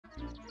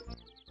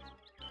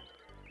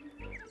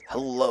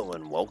Hello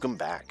and welcome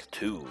back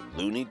to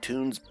Looney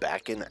Tunes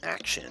Back in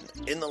Action.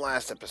 In the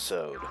last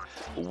episode,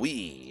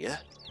 we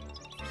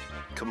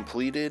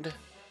completed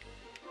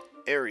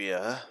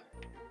Area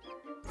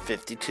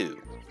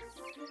 52.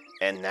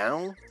 And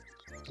now,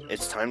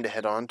 it's time to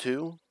head on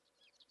to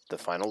the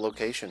final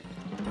location.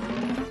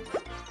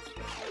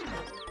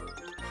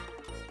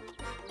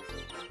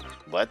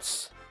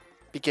 Let's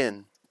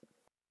begin.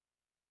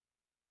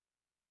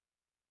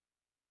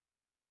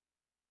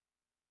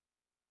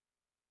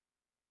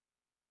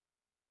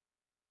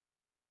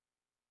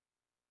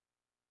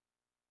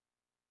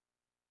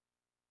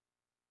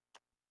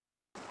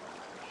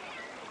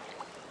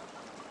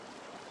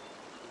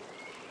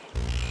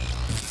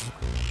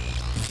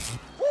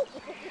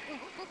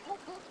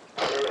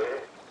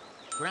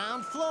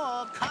 Ground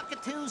floor,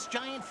 cockatoos,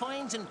 giant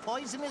vines, and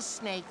poisonous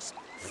snakes.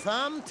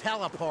 Thumb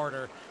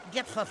teleporter.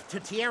 Gets us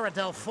to Tierra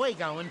del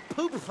Fuego and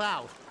poops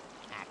out.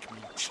 Acme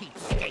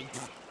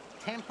cheapskates.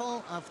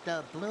 Temple of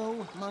the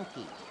Blue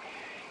Monkey.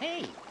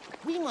 Hey,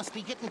 we must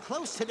be getting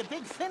close to the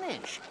big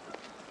finish.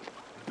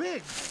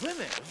 Big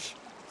finish?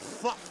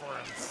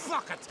 Suffering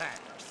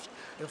succotash.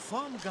 If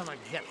I'm gonna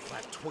get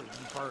that Tweety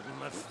Bird in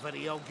this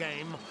video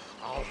game,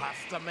 I'll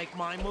have to make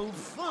my move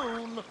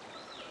soon.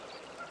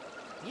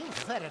 You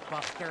said it,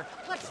 Buster.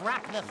 Let's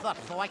wrap this up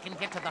so I can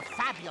get to the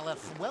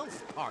fabulous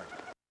wealth part.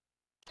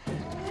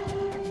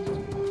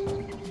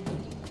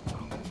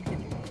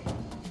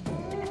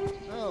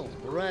 Oh,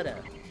 brother.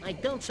 I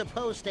don't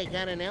suppose they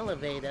got an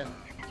elevator.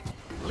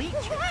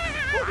 Leeches?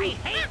 I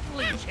hate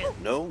leeches!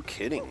 No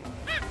kidding.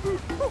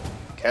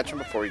 Catch him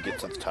before he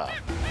gets to the top.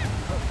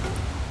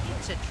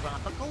 It's a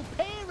tropical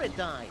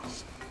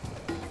paradise.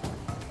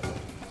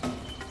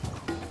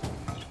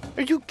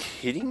 Are you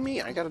kidding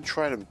me? I gotta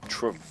try to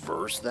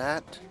traverse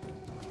that?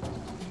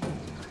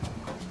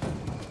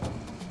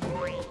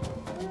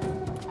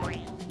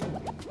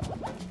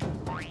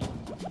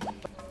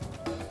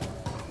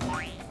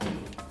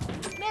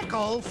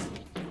 Nichols!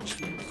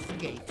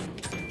 Cheapskate.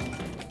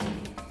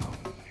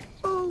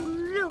 Oh,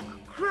 look,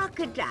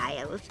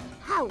 crocodiles.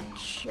 How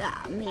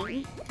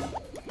charming.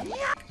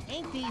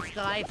 Ain't these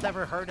guys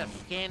ever heard of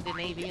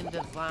Scandinavian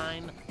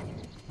design?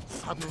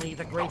 Suddenly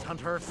the great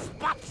hunter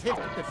spots it.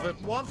 If it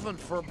wasn't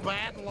for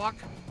bad luck,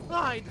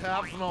 I'd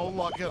have no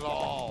luck at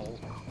all.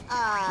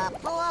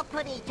 Poor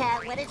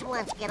Ponyta let his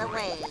once get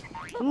away.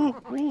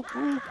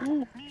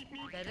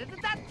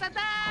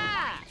 Da-da-da-da-da-da!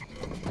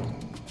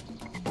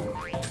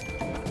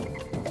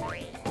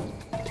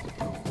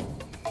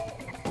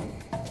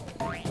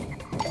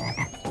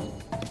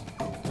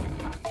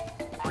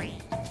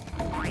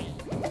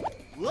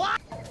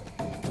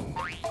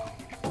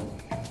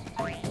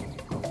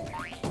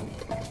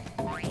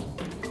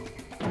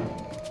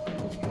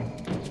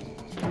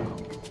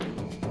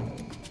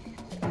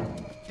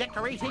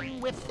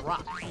 Decorating with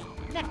rocks.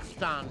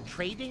 Next on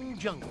Trading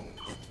Jungles.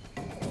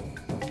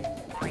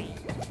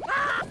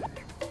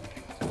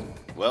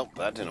 Well,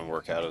 that didn't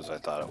work out as I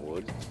thought it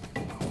would.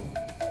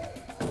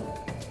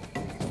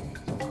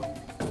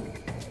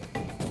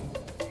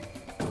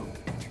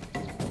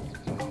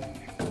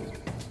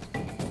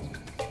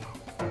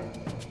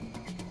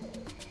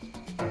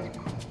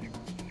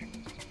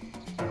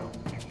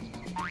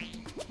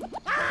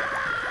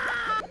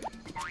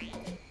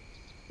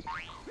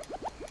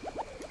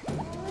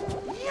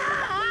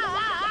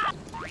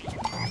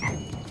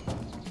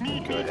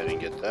 Go ahead and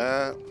get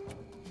that.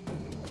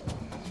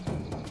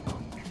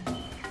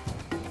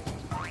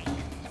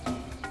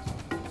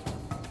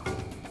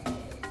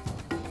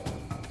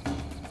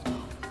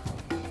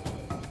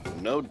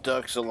 No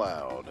ducks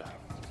allowed.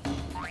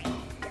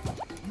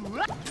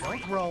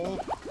 Don't roll.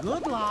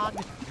 Good log.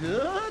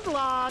 Good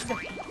log.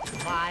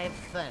 5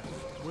 cents.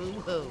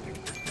 Woo-hoo.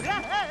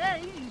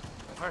 Yay!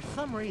 For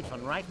some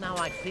reason, right now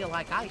I feel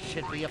like I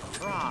should be a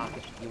frog.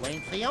 You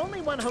ain't the only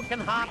one who can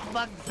hop,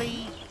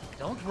 Bugsy.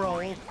 Don't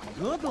roll.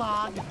 Good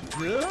log.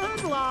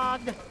 Good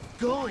log.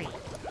 Gold.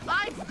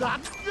 I've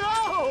got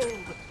gold!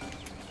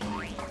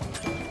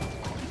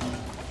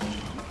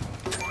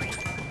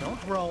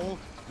 Don't roll.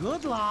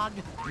 Good log.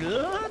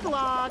 Good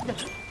log.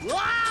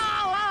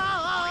 Whoa!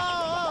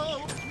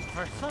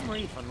 For some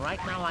reason,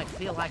 right now I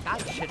feel like I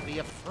should be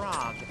a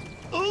frog.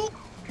 Oop!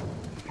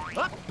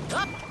 Up,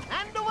 up,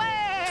 and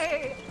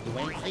away! You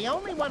ain't the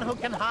only one who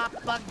can hop,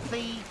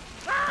 Bugsy.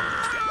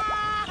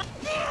 Ah!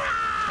 Yeah!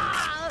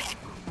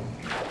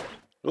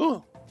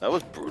 Ooh, that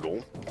was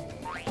brutal.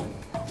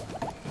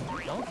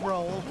 Don't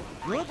roll.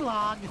 Good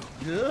log.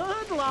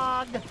 Good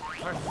log.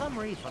 For some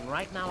reason,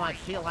 right now I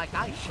feel like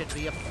I should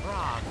be a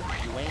frog.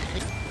 You ain't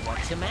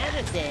What's the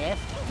matter, Dad?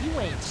 You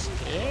ain't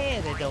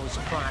scared of those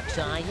crocs,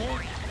 are you?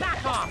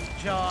 Back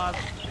off, Jaws.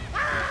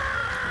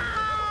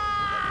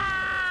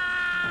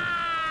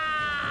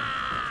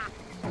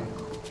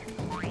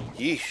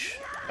 Yeesh,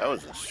 that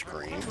was a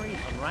scream. For some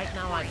reason, right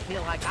now I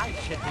feel like I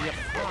should be a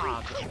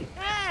frog.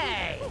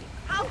 Hey!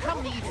 How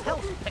come these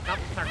health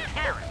pickups are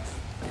carrots?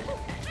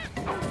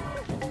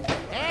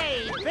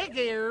 Hey, big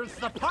ears,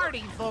 the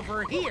party's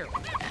over here.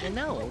 You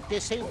know,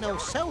 this ain't no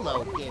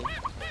solo gig.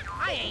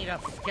 I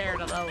ain't scared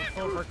of those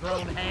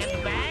overgrown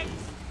handbags.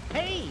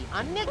 Hey,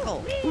 a nickel.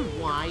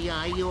 Why,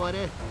 I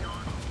oughta...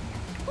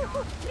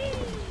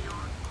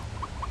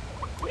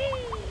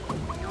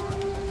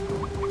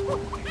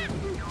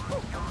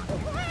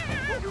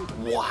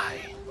 Why?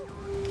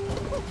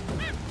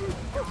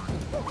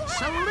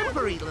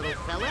 Slippery little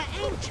fella,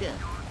 ain't ya?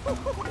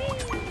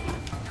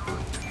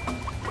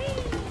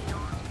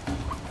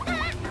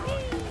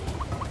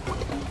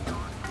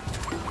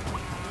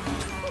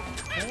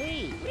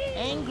 Hey,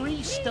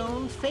 angry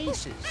stone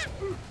faces.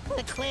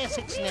 The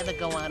classics never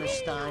go out of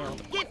style.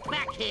 Get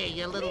back here,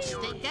 you little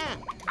stinker.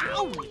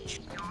 Ouch!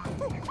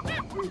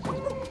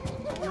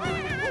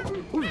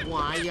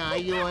 Why,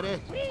 I oughta...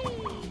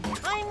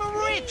 I'm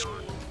rich!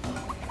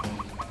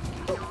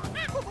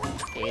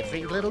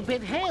 Every little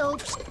bit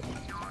helps.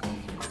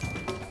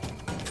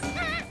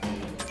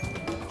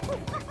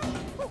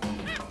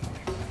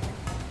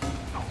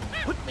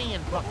 Put me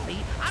in, Buffy.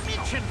 I'm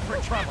itching for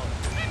trouble.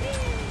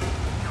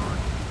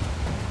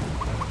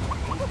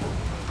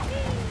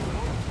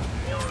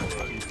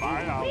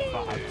 Buy out the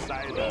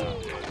outsider.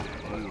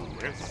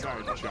 West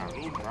Side jams,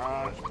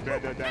 much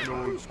better than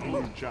old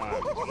school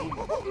jams.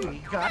 We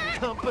got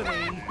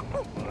company.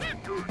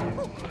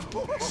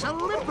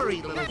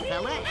 Slippery little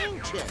fella,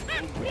 ain't ya?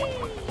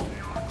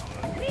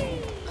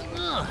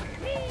 Ugh.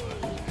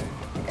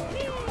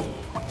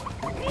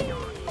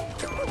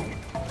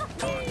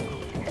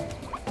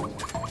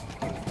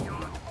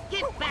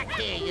 Get back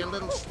here, you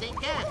little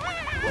stinker.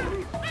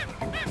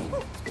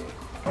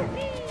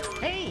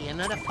 Hey,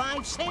 another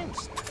 5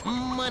 cents.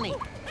 Money.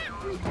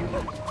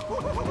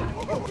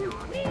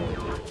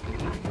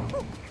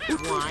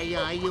 Why,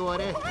 I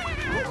oughta...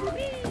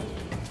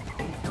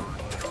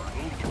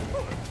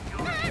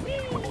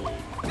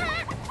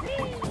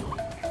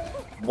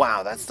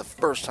 Wow, that's the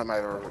first time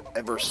I've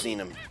ever seen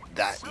him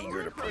that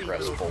eager to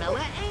progress forward.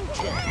 Fella, ain't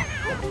ya?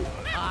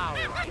 All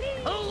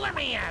right, let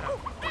me at him.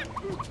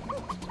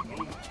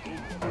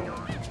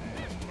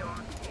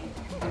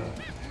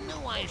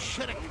 Knew I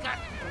should have got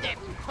that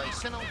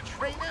personal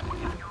trainer.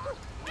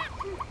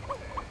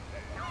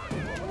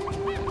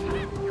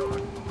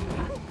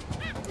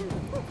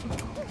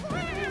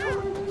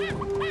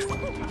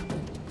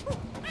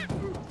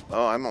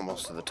 Oh, I'm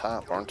almost to the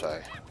top, aren't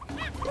I?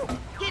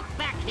 Get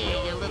back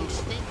here, you little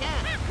stinker.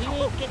 We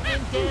ain't getting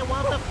in there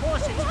while the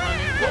faucet's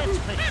running, that's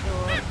for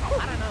sure.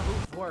 I don't know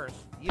who's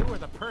worse, you or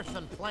the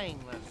person playing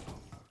this.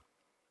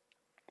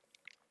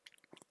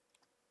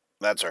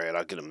 That's alright,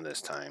 I'll get him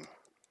this time.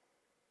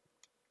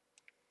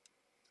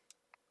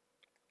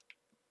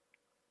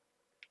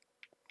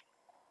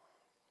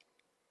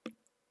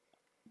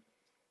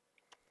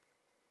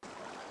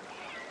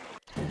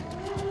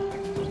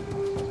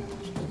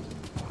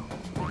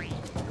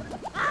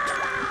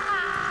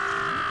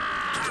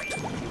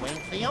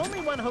 The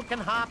only one who can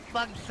hop,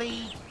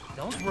 Bugsy.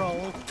 Don't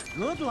roll.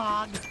 Good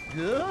log.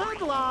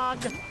 Good log.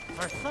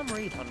 For some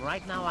reason,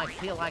 right now I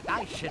feel like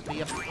I should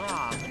be a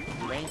frog.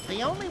 You ain't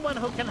the only one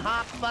who can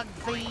hop,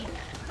 Bugsy.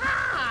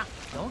 Ah!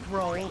 Don't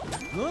roll.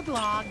 Good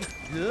log.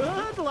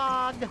 Good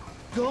log.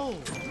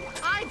 Gold.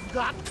 I've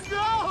got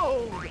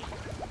gold!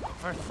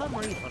 For some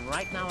reason,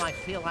 right now I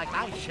feel like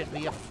I should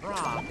be a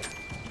frog.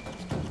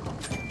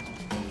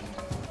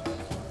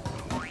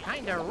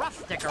 Kinda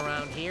rustic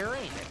around here,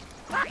 ain't it?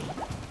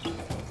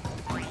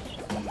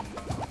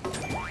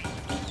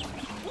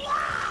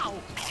 Wow!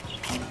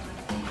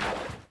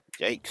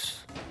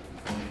 Yikes.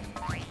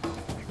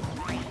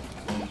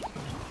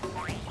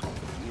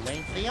 You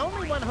ain't the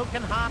only one who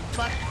can hop,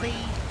 Bugsy.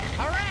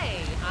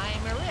 Hooray!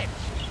 I'm rich.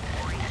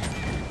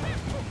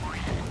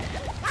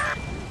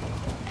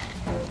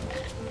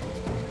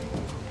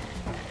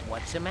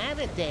 What's the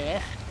matter,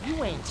 Dad?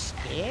 You ain't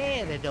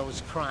scared of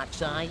those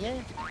crocs, are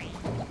you?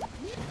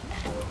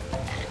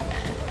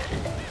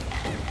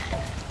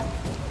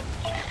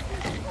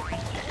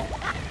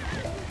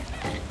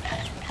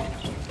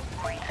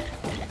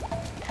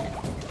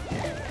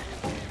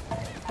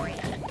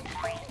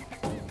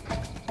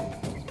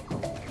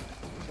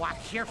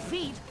 Watch your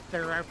feet.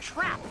 There are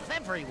traps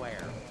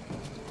everywhere.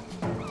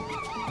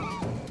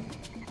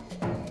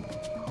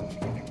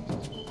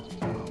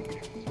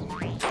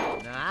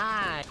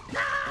 Nice.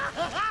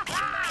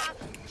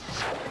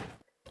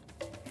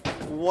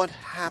 What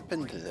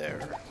happened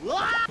there?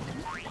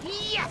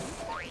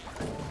 Yes!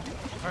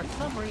 For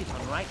some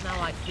reason, right now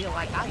I feel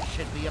like I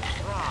should be a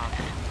frog.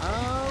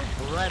 Oh,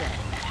 brother.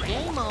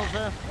 Game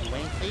over. You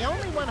ain't the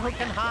only one who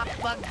can hop,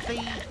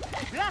 Bugsy.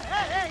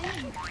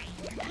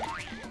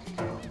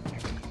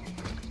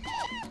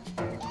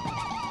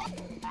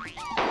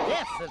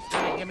 This is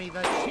gonna give me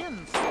the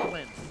shin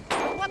splints.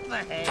 What the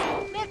heck?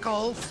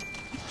 Nickels!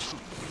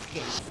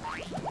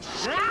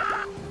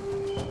 Ah!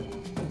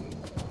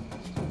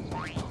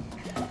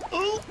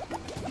 Oop!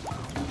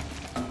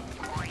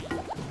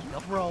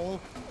 Good roll.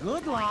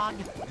 Good log.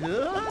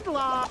 Good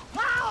log.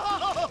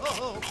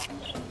 Oh!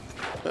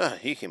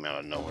 He came out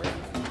of nowhere.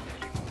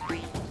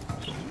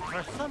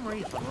 For some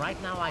reason,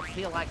 right now I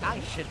feel like I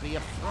should be a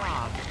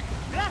frog.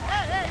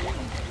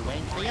 You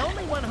ain't the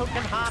only one who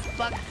can hop,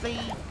 Bugsy.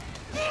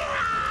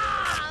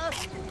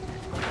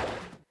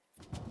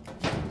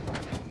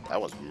 That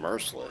was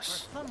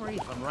merciless. For some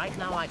reason, right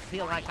now I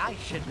feel like I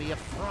should be a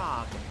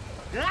frog.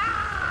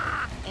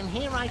 And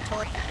here I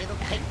thought it'll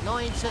take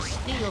noise of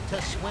steel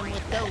to swim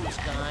with those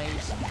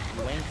guys.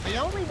 You ain't the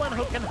only one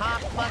who can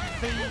hop,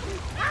 Bugsy.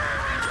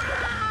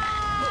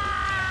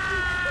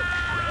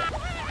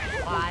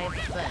 5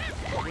 cents.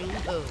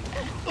 Woo-hoo.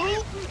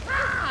 Ooh!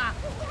 Ah!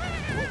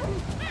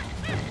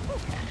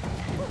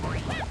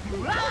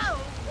 Whoa!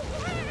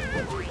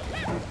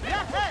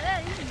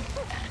 Hey!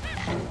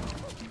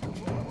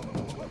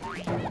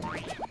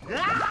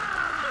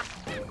 Ah!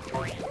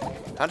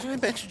 How did I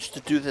manage to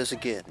do this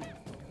again?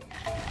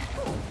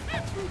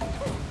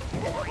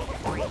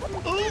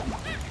 Ooh!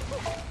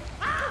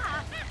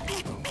 Ah!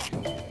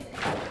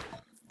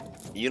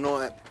 You know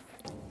what?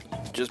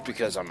 Just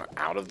because I'm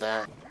out of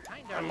that,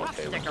 I'm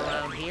okay with Stick that.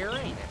 around here,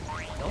 ain't it?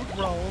 Don't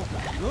roll.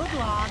 Good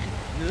log.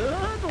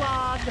 Good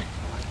log.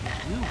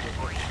 You with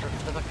a trip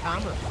to the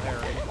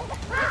commissary.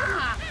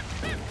 Ah!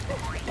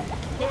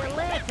 They're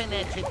laughing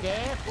at you,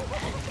 Dad.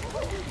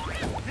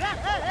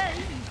 Hey!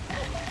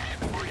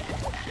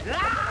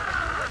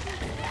 Ah!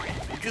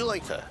 Would you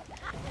like to?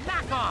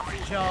 Knock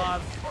off,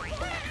 Jaws.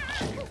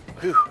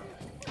 Whew.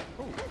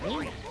 Oh,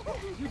 me?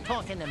 You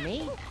talking to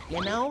me?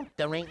 You know,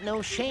 there ain't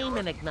no shame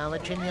in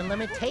acknowledging your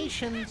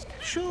limitations.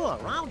 Sure,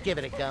 I'll give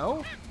it a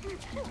go.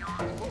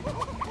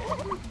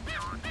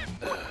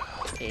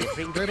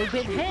 Every little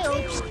bit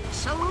helps.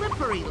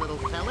 Slippery little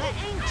fella,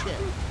 ain't you?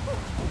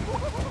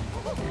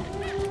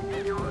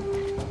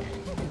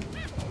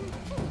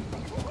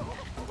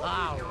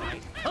 All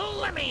right,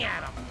 let me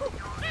at him.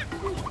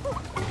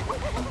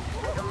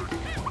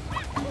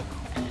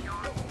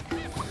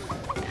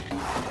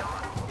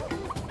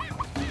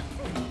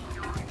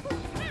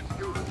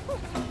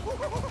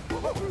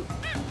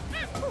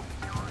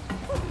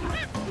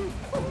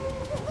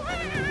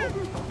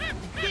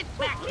 Get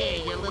back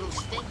here, you little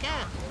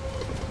stinker.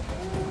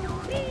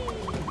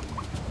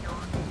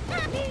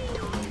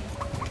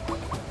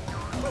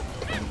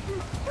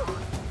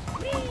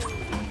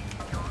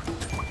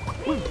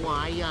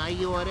 Why, I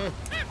oughta...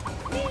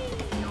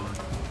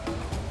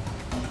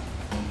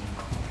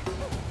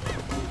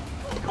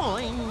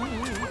 Boing!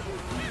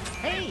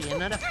 Hey,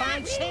 another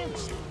 5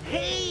 cents.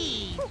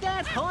 Hey,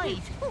 that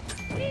height.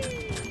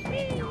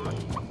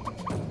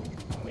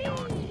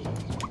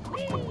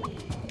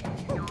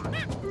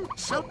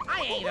 So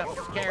I ain't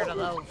scared of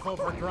those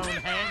overgrown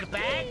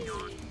handbags.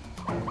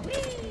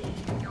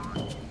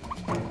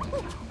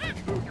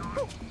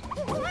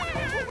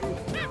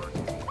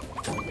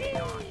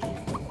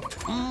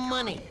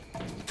 Money.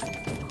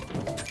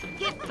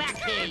 Get back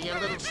here, you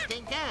little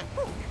stinker.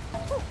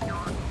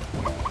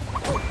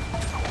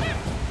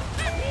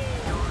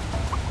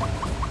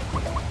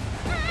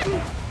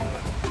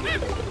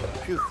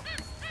 Phew.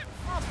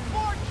 A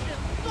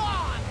fortune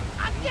gone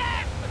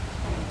again.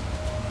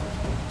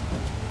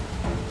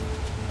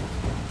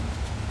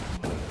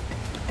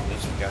 At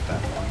least we got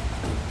that one.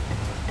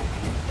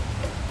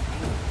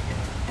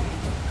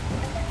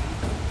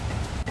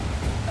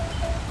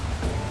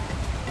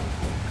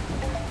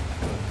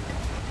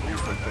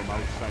 People from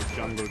outside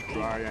jungle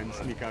try and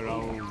sneak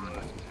around.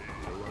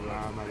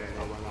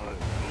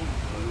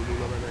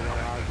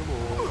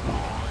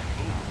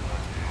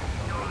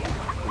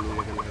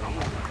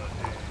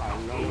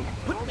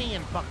 Put me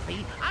in,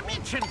 Bugsy. I'm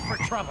itching for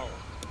trouble.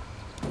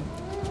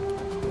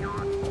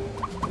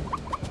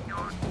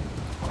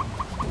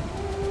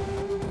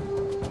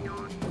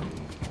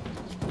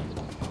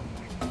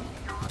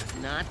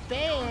 Not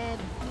bad.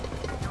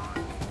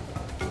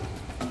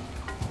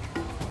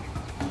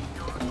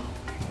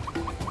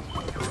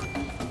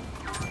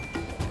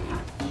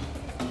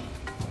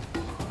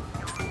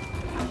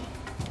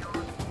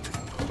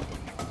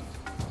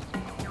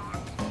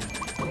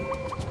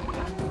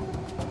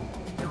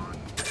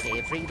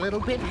 Every little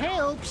bit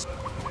helps.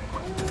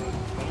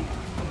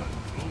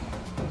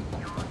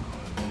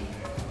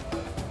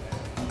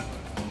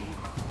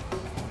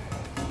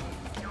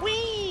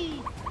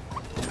 Whee!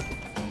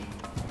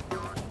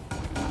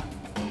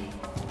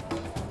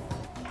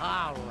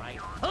 All right,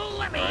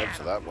 let me Alright, at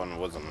so him. that one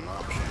wasn't an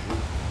option.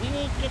 We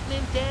ain't getting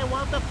in there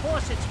while the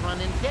faucet's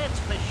running, that's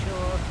for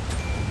sure.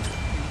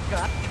 We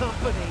got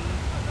company.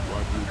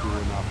 What you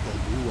doing after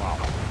you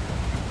out?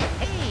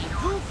 Hey,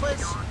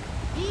 Goofus!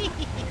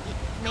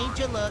 Made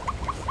you look.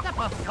 Step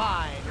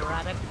aside,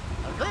 Rabbit.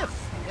 This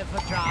is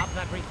a job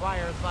that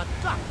requires a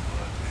duck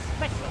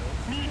special.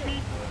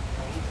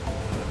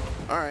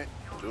 Alright,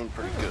 doing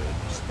pretty good.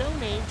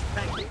 Stone Age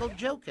practical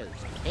jokers.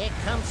 Here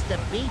comes the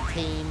B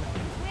team.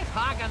 We're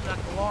hogging the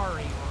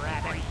glory,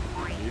 Rabbit.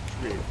 It's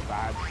with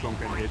 5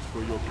 sunken heads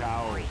for your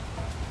cow.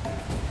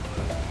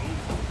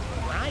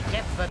 When I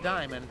get the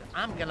diamond,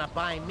 I'm gonna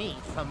buy me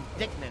some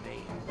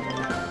dignity.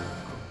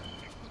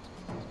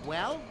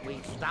 Well,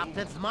 we stopped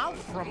its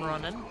mouth from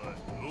running.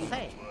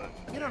 Say,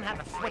 you don't have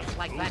a switch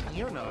like that in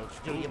your nose,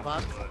 do you,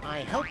 Bugs?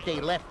 I hope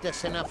they left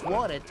us enough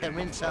water to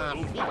rinse our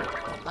feet.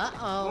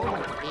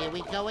 Uh-oh, here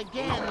we go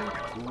again.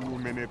 Too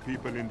many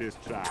people in this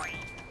track.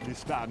 We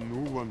start a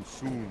new one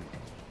soon.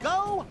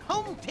 Go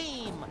home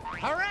team!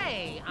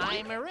 Hooray!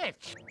 I'm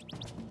rich.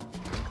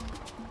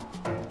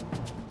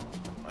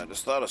 I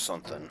just thought of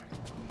something.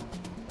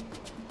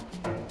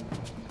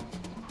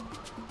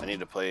 I need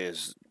to play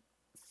as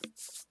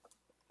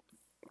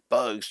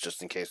Bugs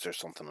just in case there's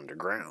something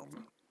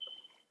underground.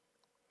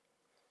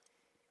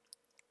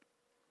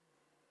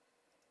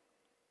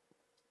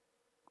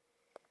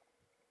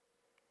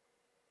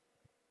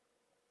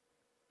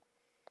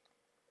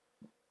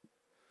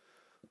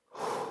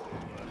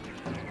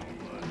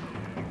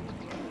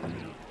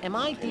 Am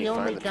I the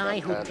only guy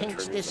who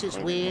thinks this is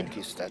weird?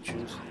 Monkey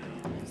statues.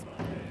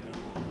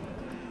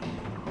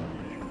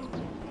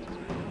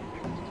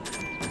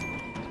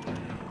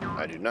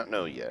 I do not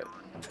know yet.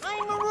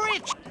 I'm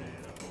rich!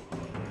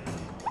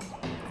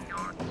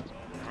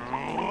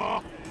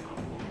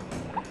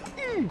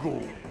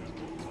 Bingo!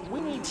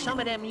 We need some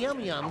of them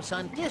yum-yums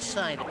on this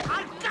side.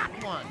 I got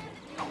one!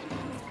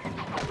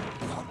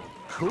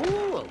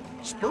 Cool!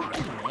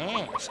 Spooky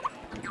mask.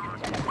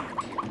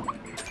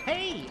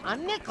 Hey, a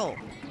nickel!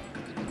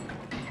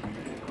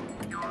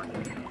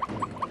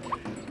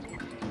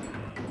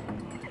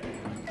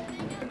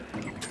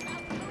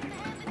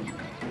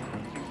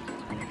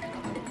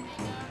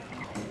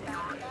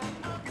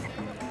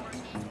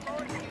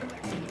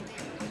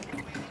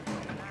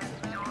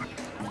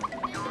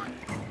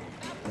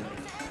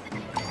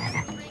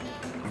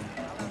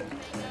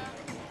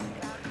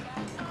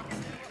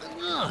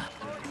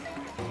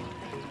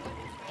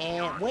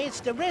 And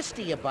where's the rest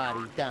of your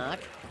body, Doc?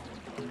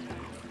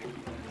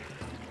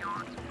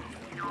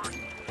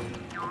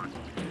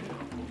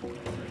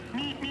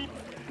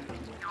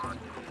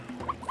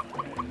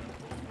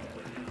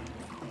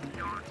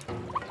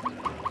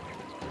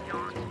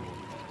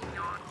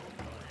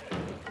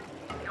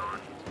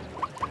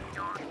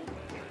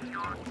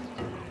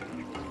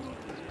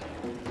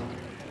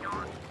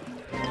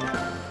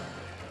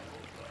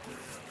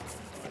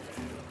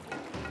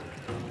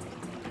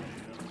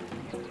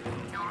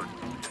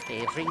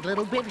 Every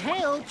little bit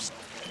helps.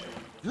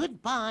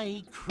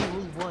 Goodbye,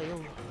 cruel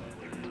world.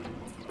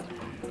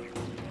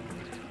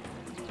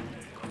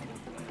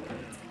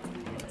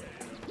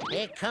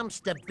 Here comes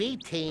the B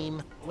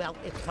team. Well,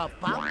 it's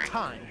about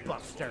time,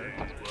 Buster.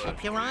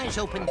 Keep your eyes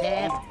open,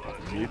 Dad.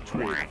 Me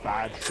trade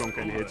 5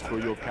 shrunken heads for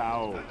your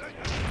cow.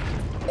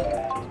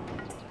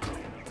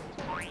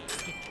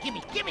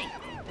 Gimme!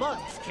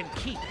 Bugs can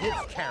keep his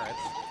carrots,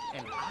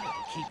 and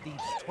I'll keep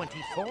these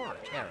 24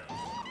 carrots.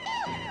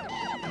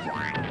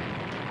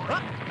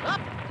 Up,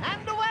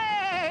 and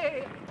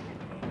away!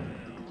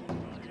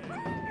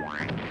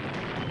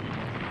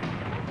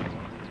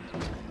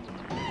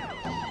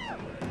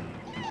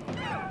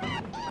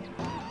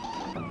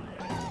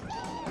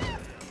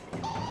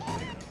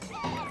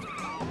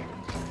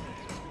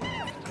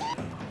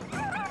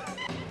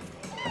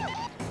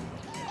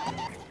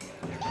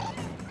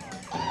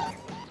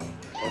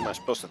 What am I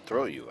supposed to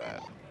throw you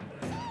at?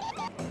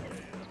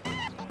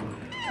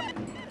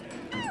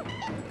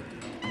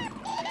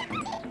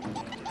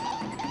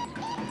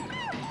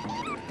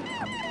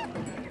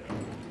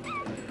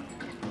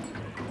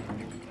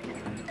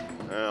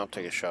 I'll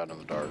take a shot in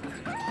the dark.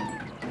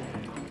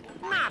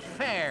 Not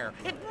fair!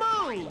 It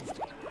moved!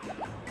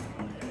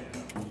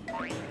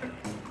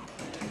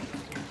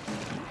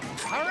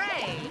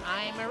 Hooray!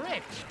 I'm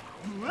rich!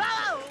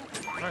 Whoa!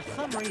 For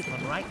some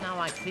reason, right now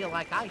I feel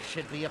like I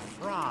should be a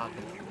frog.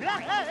 You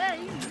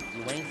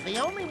ain't the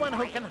only one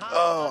who can hop.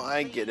 Oh,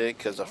 I get it,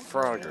 'cause a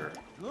frogger.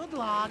 Good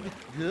log,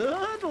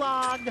 good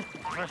log.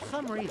 For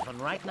some reason,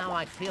 right now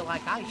I feel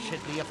like I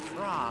should be a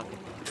frog.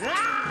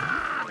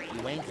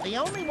 You ain't the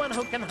only one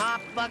who can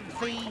hop,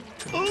 Bugsy.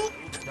 Oop!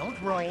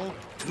 Don't roll.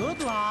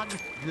 Good log,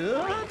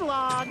 good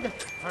log.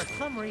 For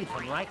some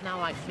reason, right now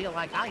I feel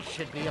like I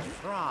should be a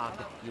frog.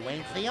 You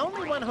ain't the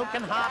only one who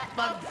can hop,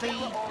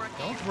 Bugsy.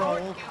 Don't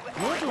roll.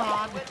 Good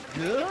log,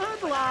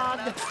 good log.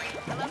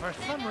 For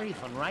some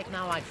reason, right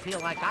now I feel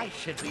like I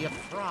should be a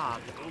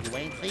frog. You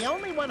ain't the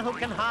only one who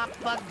can hop,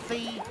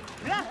 Bugsy.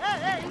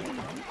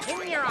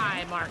 In your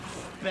eye, Mark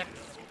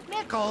Spitz.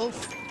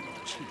 Nickels.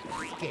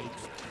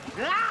 Cheapskates.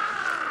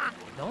 Ah!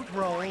 Don't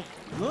roll.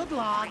 Good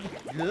log.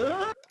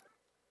 Good.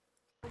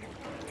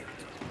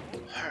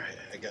 Alright,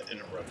 I got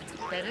interrupted.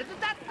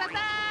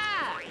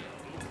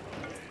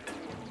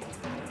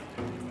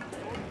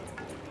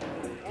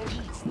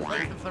 These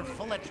places are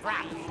full of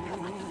traps.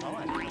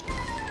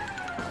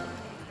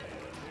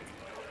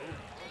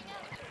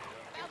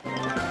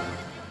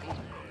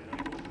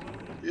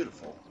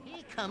 Beautiful.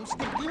 Here comes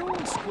the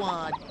Goon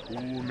Squad.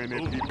 Too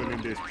many people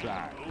in this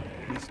tribe.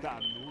 We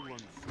start a new one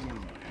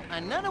soon.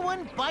 Another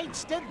one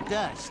bites the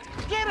dust.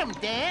 Get him,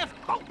 Daff.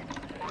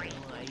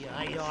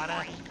 I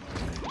oughta.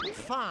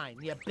 Fine,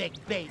 you big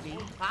baby.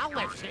 I'll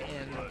let you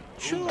in.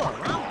 Sure,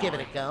 I'll give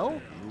it a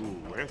go. New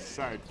West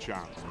Side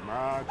chants,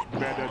 much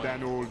better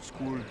than old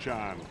school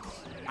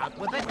chants. Out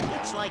with it.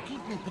 It's like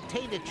eating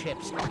potato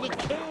chips. You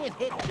can't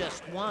hit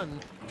just one.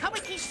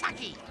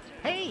 Kawaki-saki.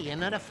 Hey,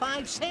 another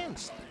 5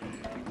 cents.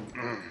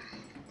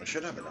 I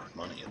should have enough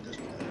money at this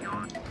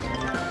point.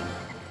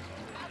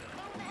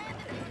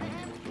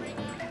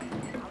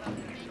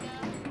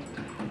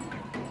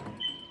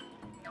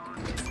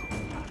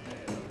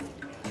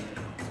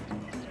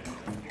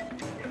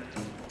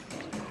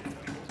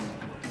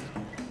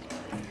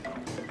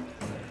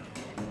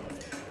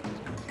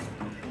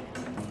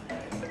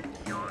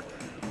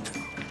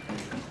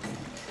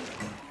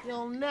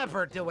 You'll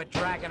never do it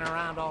dragging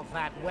around all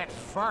that wet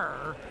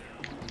fur.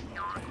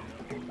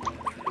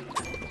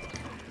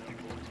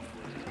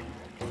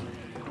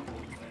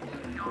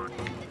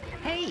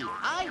 Hey,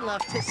 I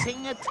love to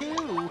sing it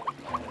too.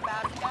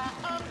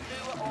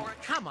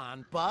 Come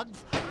on,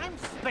 Bugs. I'm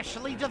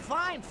specially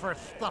designed for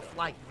stuff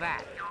like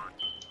that.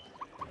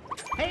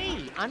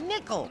 Hey, a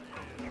nickel.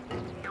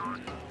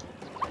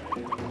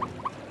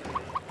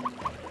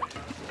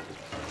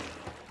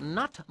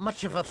 Not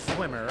much of a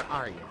swimmer,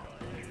 are you?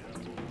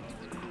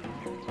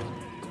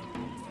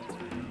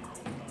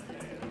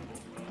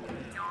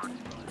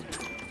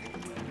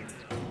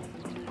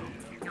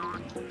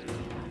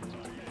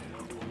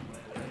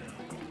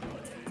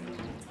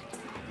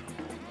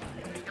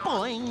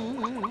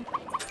 Boing!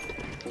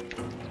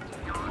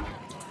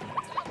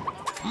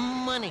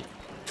 Money.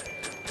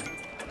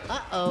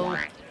 Uh-oh.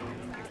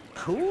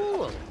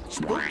 Cool.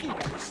 Spooky.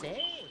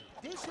 Say,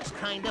 this is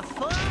kind of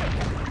fun.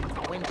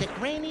 When the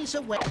granny's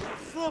away.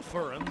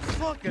 Suffer and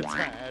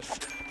succotash.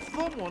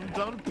 Someone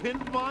done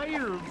pinned my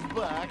ears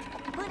back.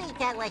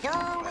 Ponytail was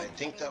always... I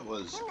think that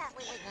was You know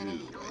we were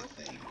two, gonna I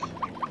think.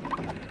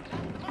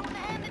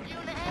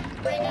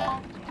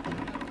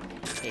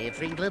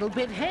 Every little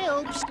bit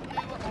helps.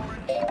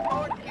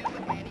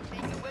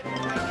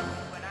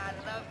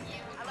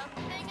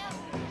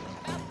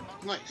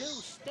 Those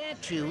Nice.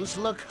 statues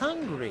look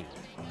hungry.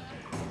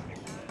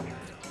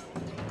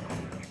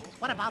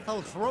 What about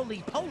those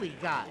roly-poly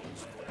guys?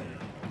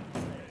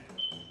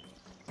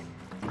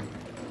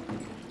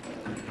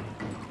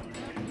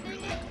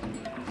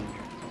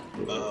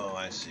 Oh,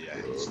 I see. I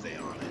have to stay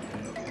on it.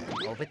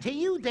 Okay. Over to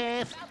you,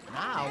 Dave.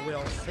 Now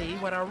we'll see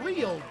what a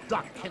real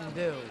duck can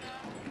do.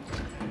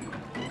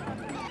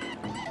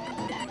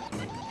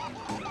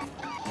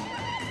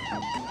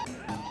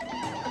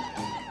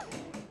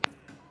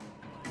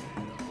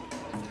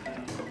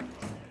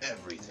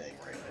 Everything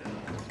right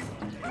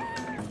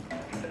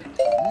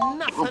now.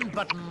 Nothing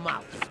but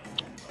mouth.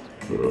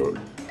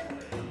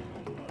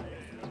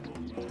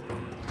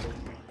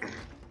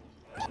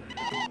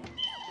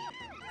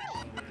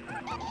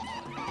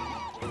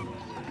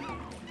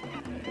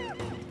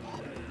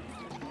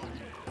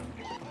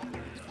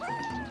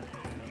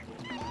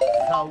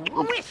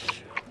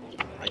 Swish!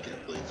 I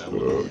can't believe that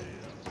one.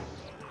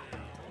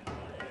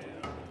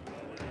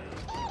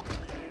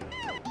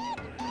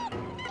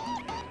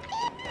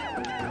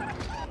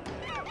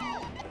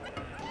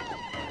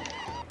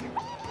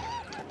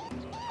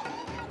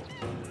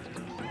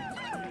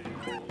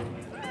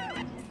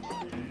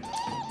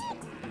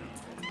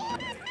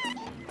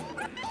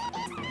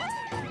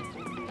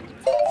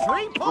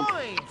 3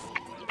 points!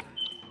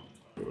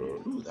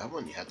 Ooh, that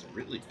one you had to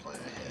really plan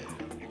ahead.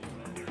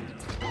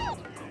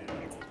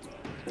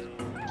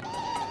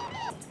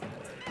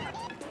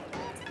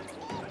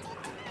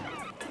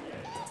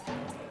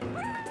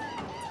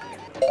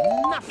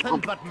 Nothing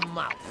but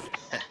mouth.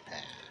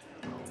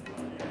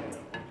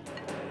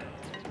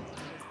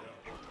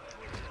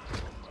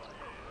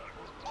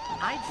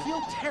 I'd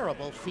feel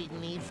terrible feeding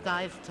these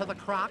guys to the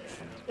crocs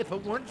if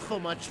it weren't so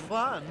much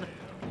fun.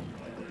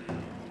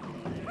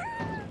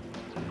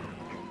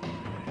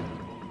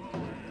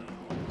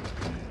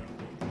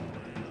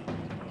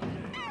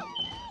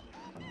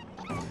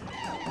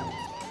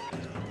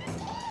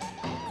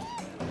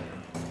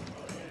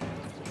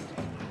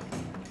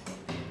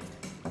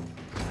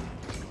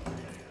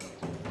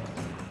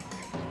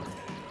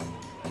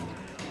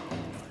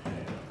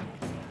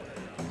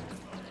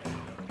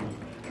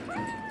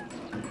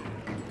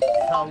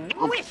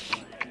 Wish!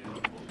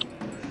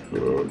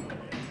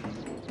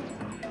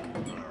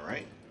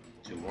 Alright,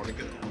 2 more to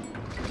go.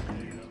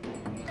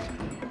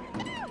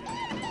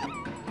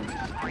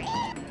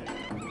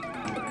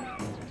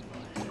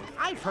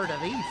 I've heard of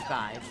these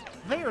guys.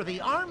 They're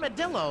the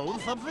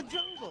armadillos of the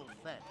jungle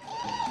set.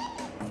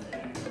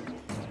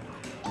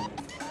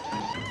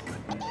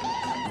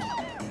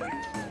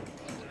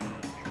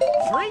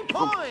 Three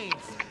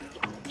points!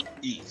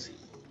 Easy.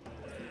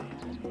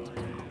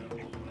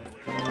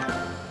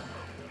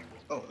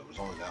 Oh, it was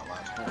only that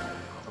last one.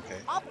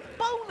 Okay. A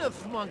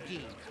bonus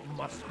monkey!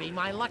 Must be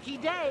my lucky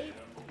day.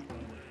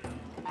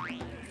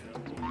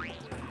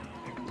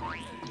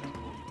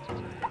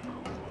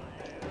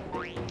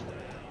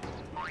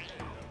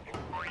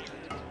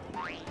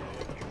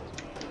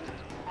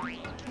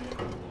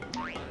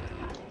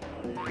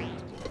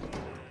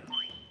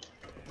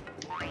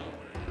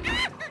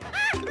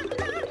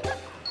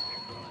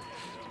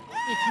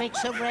 It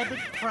makes a rabbit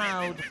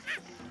proud.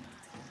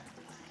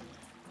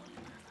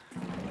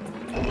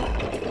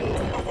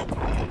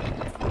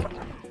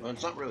 Well,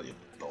 it's not really a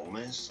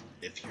bonus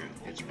if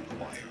it's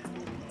required.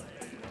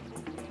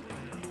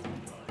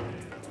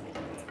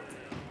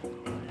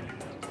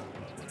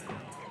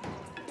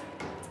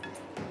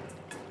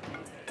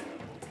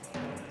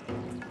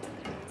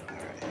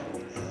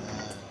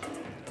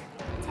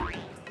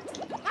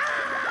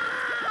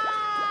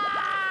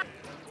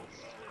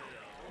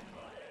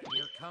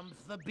 Here comes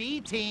the B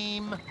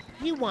team.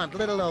 You want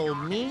little old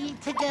me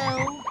to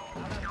go?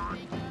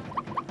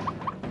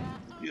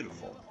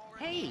 Beautiful.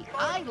 Hey,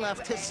 I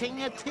love to sing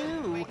it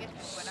too.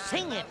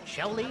 Sing it,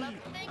 Jolie.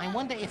 I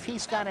wonder if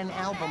he's got an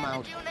album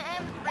out.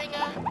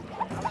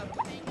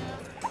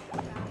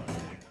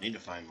 Need to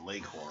find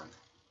Leghorn.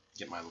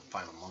 Get my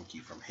final monkey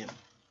from him.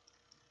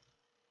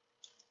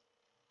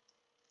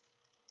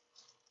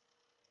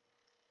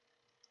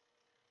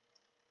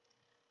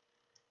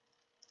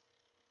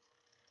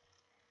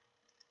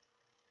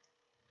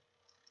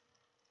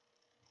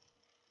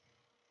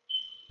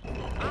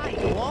 I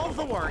do all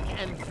the work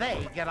and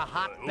they get a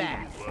hot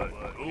bath.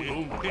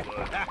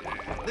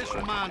 This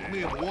reminds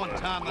me of one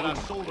time that I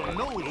sold a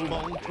nose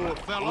bone to a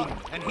fella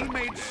and he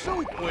made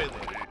soup with it.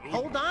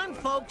 Hold on,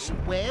 folks.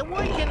 We're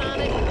working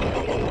on it.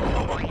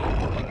 Alright.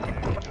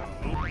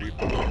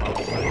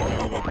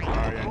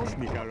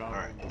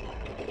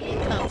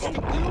 Here comes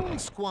the Goon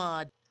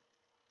Squad.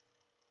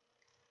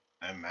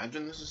 I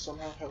imagine this is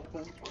somehow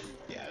helping.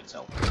 Yeah, it's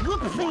helping.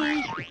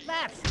 Whoopsie!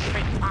 That's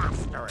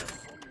preposterous.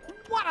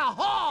 What a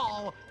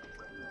haul!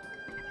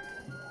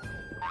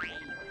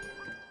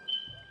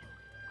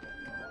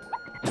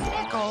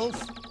 Pickles?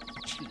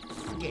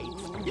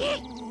 Cheapskates.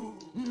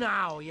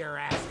 Now you're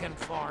asking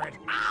for it.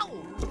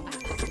 Ow!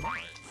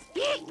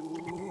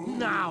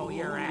 Now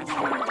you're asking.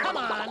 Come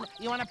on,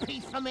 you want a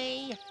piece of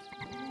me?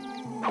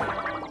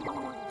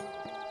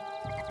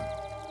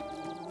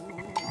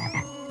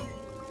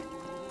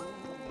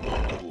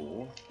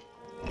 Cool.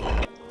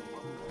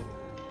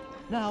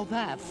 Now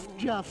that's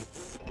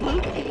just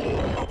spooky.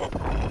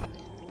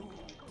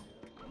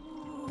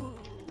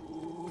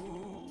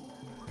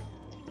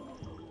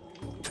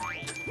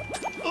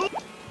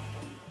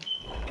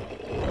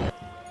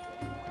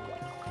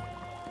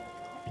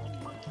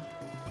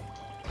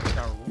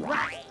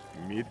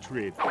 Me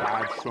trade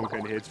 5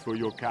 sunken heads for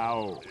your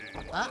cow.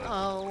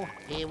 Uh-oh,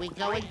 here we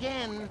go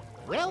again.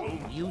 Well,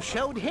 you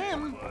showed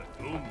him.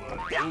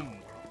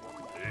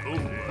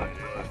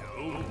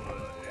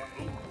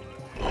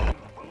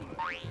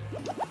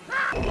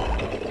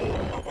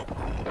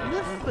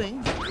 This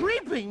thing's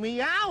creeping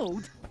me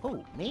out.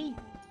 Who, me?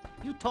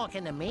 You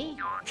talking to me?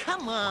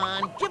 Come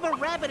on, give a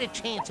rabbit a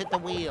chance at the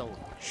wheel.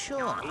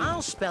 Sure,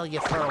 I'll spell you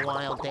for a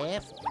while,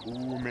 Daff.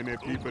 Too many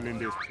people in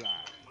this tribe.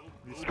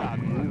 We start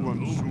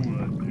moving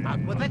soon.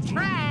 Out with the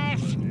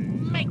trash!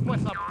 Make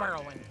with a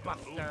burrowing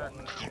buster.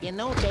 You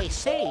know, they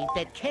say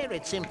that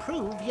carrots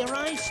improve your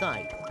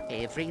eyesight.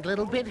 Every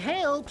little bit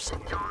helps.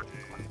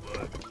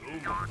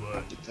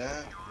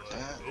 That.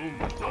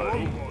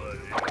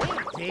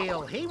 Big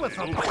deal. He was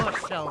a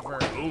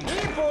pushover. Hey,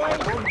 boy.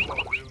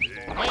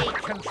 Hey,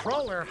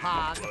 controller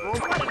hog.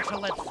 Why don't you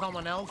let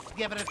someone else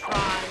give it a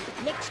try?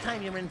 Next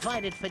time you're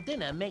invited for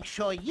dinner, make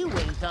sure you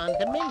ain't on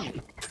the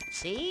menu.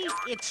 See?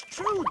 It's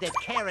true that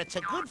carrots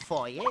are good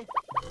for you.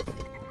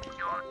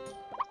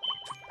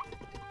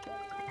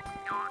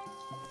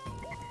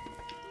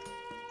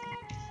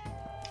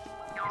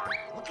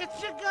 Look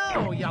at you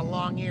go, you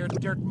long-eared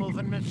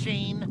dirt-moving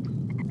machine.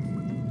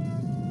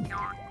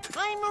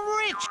 I'm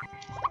rich!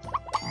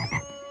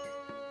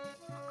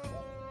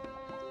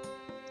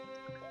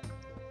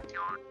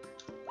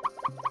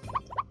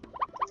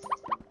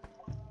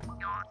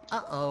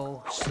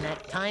 Uh-oh,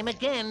 snack time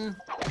again.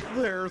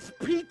 There's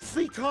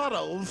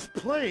pizzicatos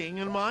playing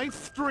in my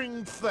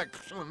string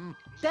section.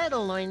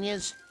 That'll learn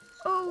yous.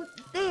 Oh,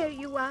 there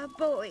you are,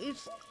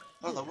 boys.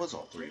 Oh, that was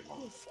all 3 of them.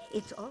 Yes,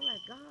 it's all I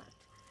got.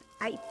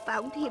 I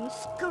found him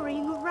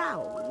scurrying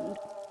around.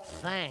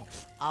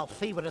 Thanks. I'll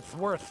see what it's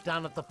worth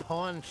down at the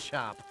pawn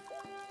shop.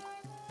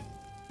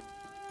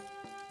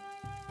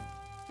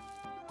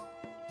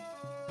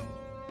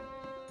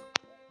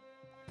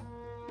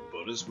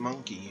 Buddha's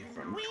monkey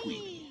from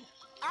Tweed.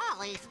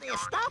 Ollie,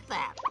 stop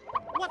that.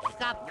 What's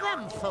got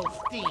them so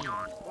steamed?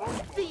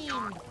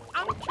 Steamed!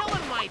 I'm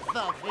killing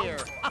myself here.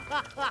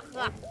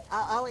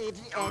 Ollie,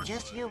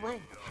 just you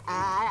wait.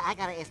 I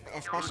got a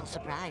special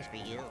surprise for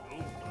you.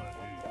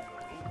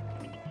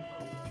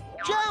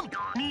 Jump!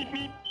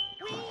 Whee!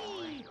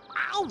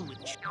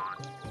 Ouch!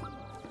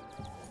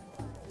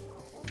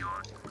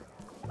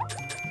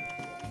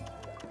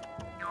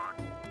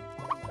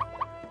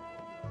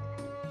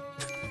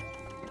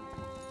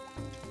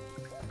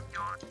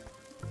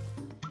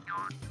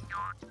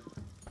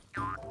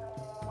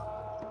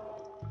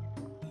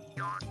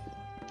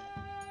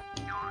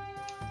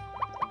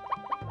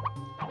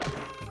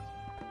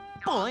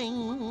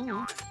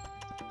 Boing!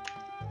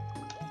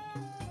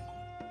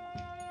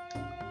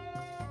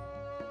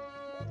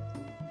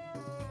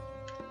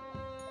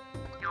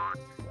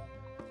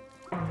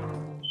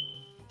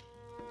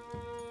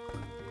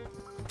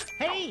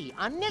 Hey,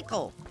 a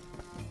nickel!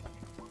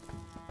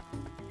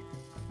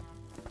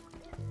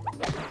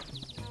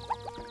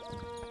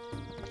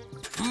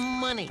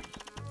 Money!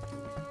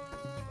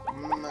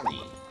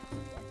 Money.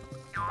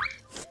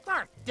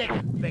 Start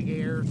digging, big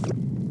ears!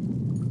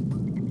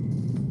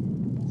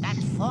 That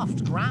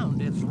soft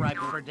ground is ripe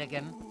for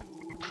digging.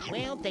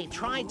 Well, they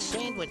tried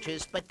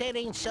sandwiches, but that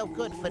ain't so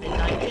good for the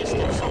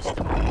digestive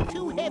system.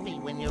 Too heavy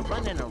when you're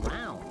running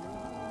around.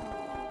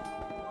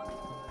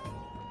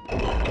 I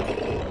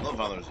love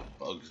how there's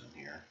bugs in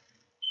here.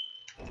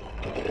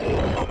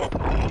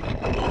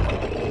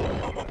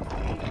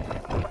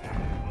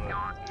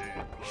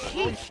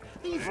 Sheesh,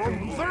 these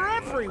goons are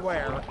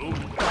everywhere.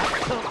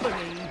 Bad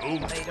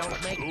company. They don't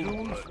make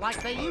goons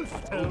like they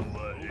used to.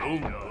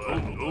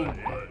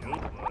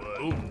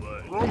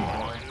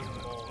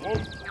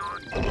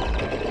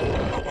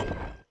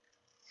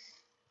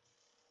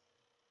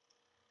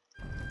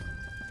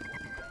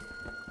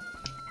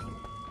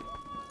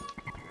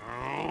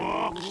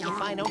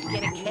 If I don't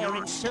get a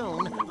carrot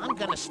soon, I'm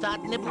gonna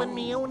start nibbling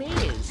me own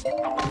ears.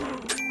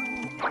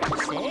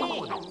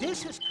 Say,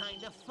 this is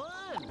kind of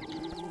fun.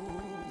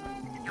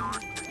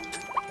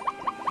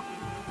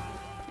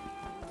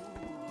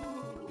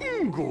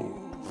 Bingo!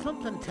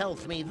 Something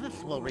tells me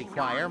this will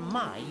require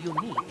my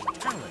unique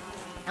talent.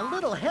 A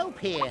little help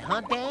here,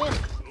 huh, Dad?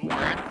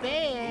 Not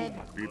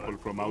bad. People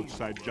from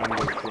outside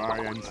jungle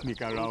try and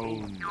sneak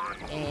around.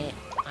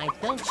 I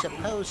don't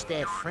suppose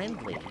they're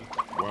friendly.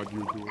 What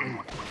you doing?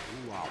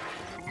 Wow.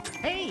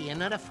 Hey,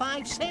 another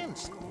 5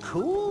 cents.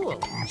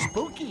 Cool.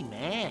 Spooky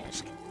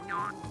mask.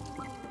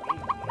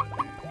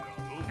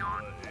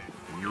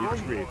 You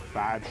trade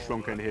 5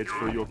 shrunken heads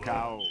for your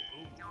cow.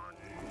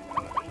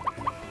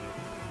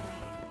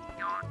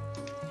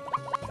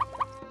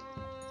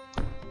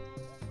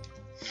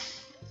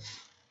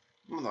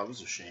 Well, that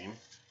was a shame.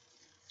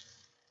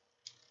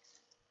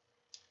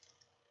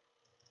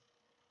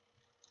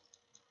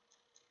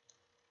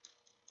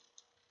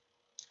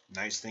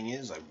 Nice thing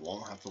is, I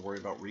won't have to worry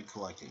about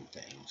recollecting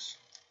things.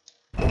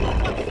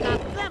 What's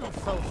got them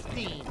so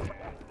steamed?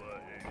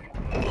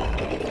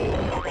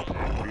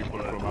 People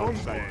from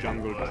outside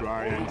jungle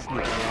try and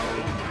sneak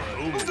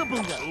around. Booga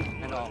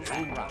booga and all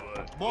that rock.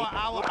 Boy,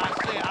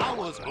 I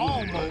was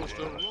almost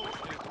a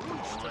roasted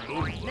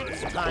rooster.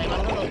 Next time, a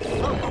little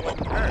funk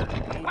wouldn't hurt.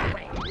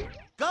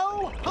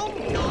 Go home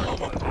team!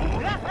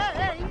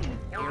 Hey!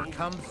 Here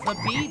comes the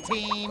B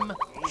team.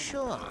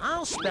 Sure,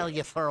 I'll spell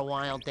you for a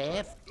while,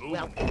 Dave.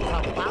 Well, it's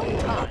about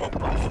time,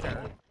 Buster.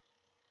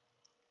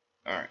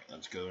 Alright,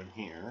 let's go in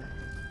here.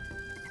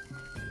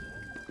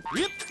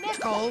 Yep,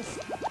 Nichols.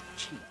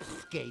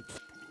 Cheapskates.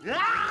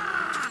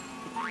 Ah!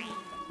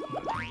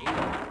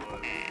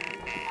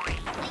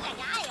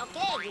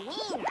 Okay, you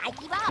win. I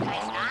give up. I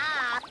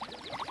stop.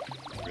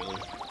 Really?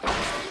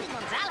 Speedy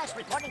Gonzalez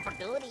reporting for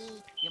duty.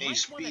 Hey,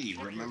 Speedy,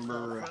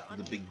 remember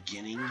the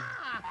beginning?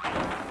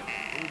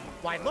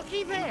 Why,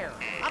 looky there.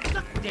 A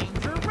duck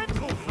danger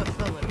rental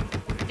facility.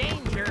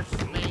 Danger,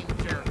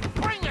 Smanger.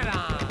 Bring it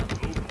on.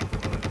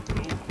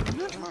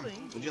 Come on,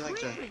 would you like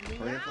to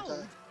hurry up with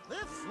that?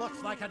 This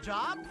looks like a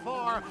job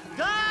for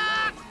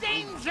Duck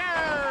Danger!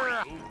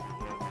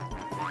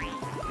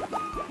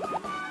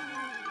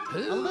 A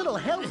little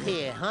help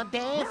here, huh,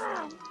 Dave?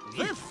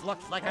 This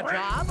looks like a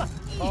job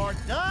for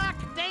Duck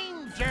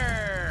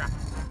Danger!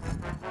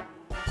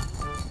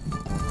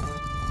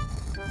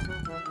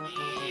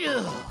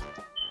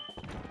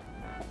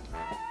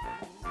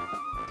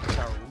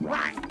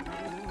 Right.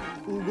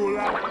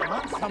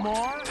 Want some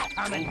more?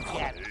 Come and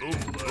get it.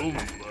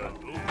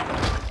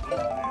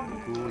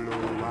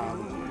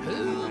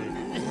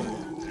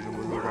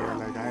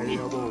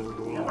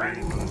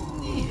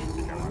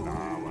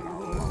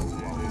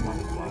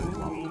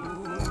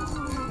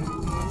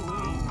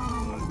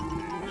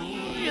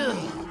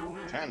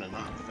 Kinda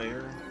not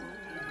fair.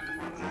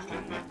 Just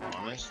gonna be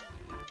honest.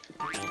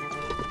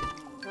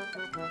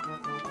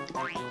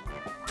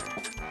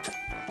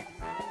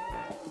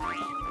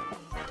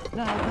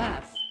 Now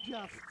that's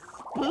just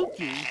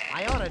spooky.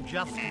 I ought to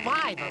just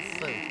buy the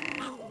suit.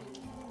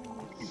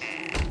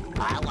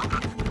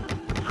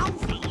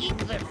 How's he eat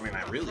this? I mean,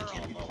 I really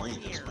can't complain.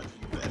 This might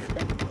be better.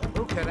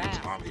 Who could It's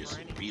ask?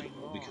 obviously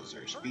beatable because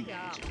there's speed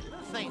bumps in it.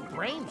 This ain't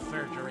brain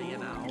surgery, you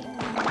know.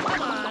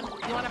 Come on,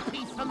 you want a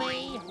piece of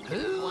me?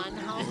 One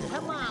home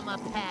to mama,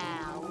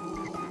 pal.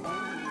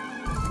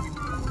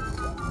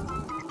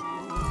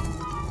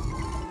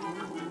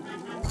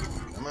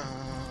 Come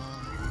on.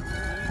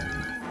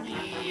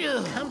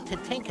 Come to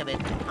think of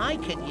it, I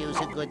could use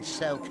a good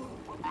soak.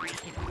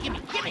 Gimme,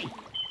 gimme!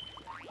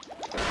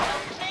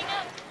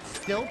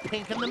 Still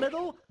pink in the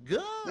middle?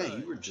 Good! Hey,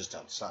 you were just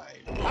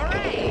outside.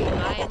 Hooray!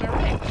 I'm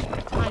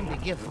rich. Time to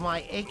give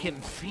my aching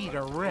feet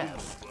a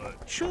rest.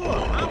 Sure,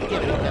 I'll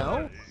give it a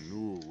go.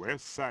 New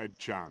West Side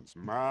chance,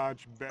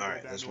 much better.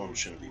 Alright, than this one old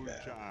shouldn't be school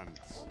bad.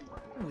 chants.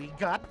 We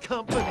got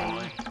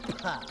company.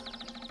 Pa.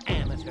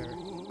 Amateur.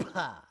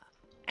 Pa.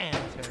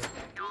 Amateur.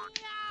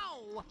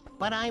 No!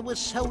 But I was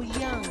so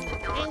young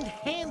and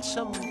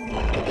handsome.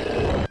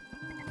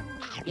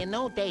 You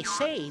know, they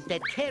say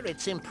that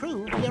carrots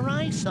improve your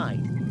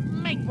eyesight.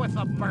 Make with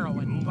a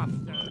burrowing,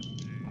 Buster.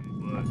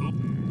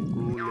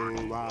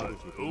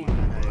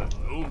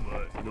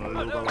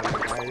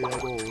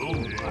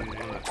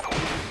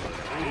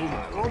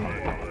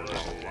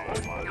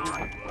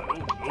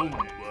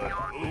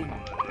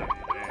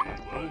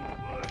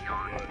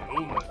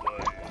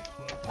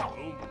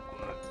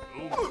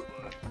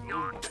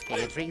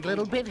 Every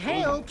little bit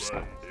helps.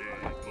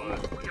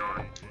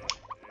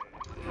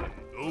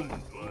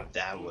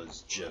 That was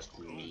is just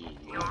mean.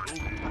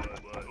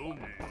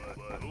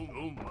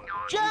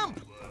 Jump!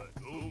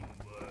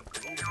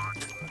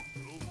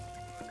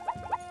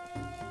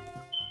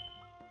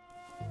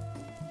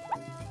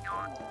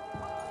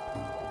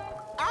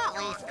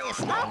 Ollie,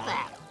 stop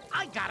that!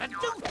 I gotta do.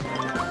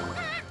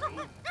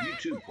 You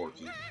too,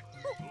 Porky.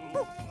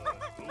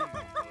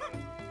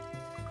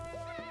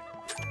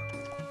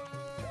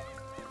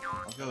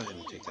 I'll go ahead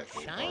and take that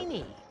gold bar.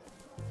 Shiny.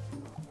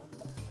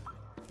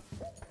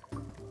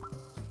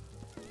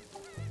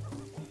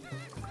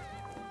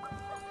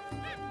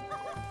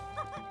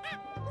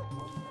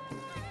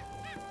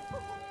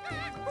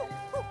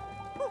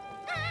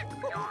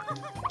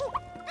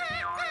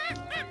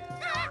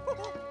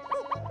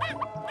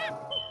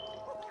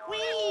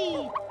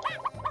 Whee!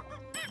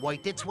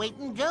 Worth its weight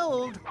in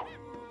gold.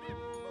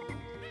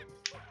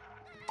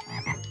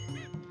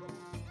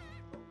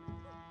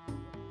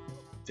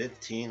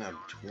 $15 out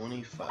of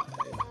 25. I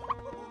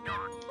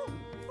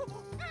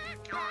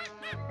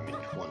mean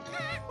 20.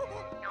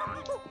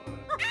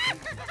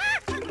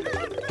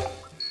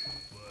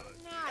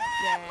 Not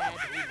bad.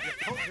 You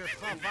pulled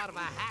yourself out of a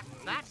hat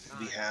that time.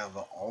 We have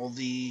all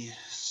the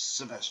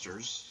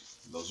Sylvesters.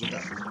 Those are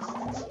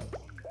done.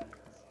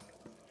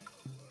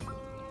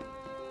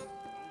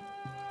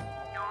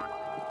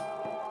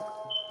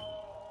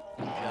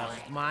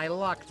 Just my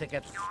luck to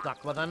get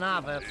stuck with a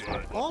novice.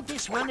 All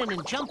this running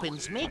and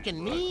jumping's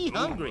making me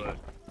hungry.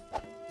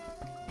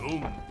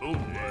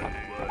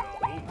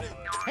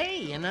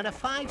 Hey, another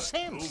 5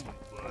 cents.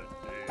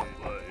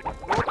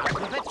 Out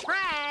with the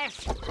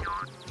trash.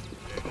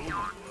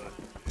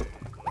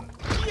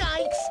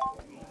 Yikes!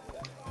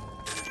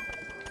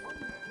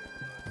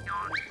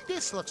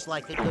 This looks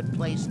like a good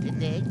place to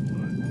dig.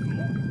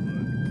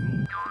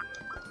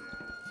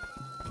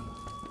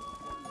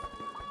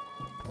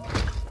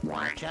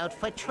 Watch out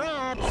for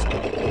traps.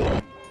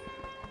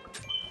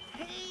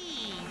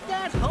 Hey,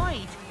 that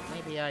height.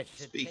 Maybe I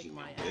should Speaking take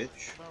my of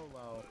which,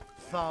 solo.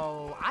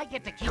 So I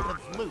get to keep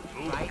his loot,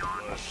 right?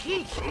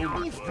 Sheesh,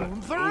 these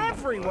dunes are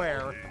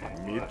everywhere.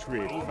 Me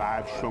trade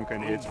 5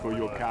 shrunken heads for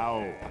your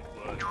cow.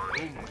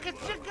 Look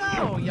at you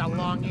go, you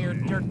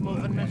long-eared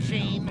dirt-moving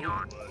machine.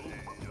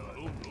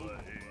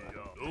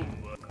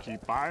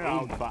 Keep eye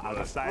out for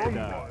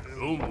outsiders.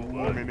 Too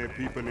many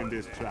people in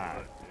this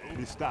tribe.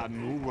 We start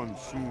new one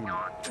soon.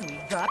 We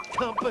got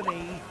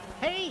company.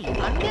 Hey,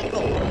 a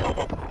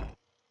nickel.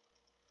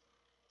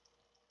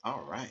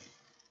 all right.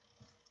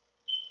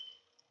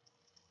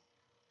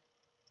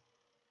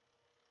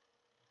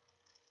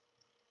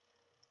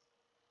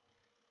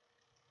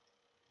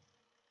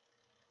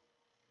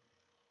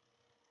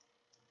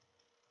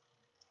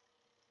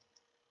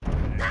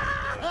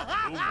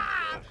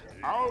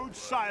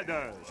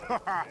 Outsiders!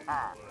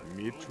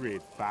 Me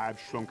trade 5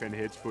 shrunken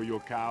heads for your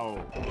cow.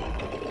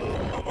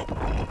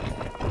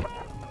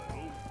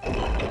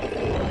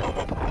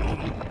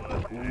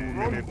 Too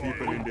many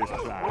people in this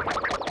tribe.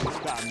 We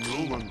start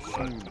new one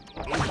soon.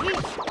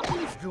 Sheesh,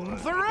 these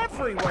dunes are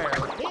everywhere.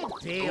 Big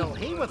deal,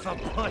 he was a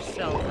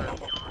pushover.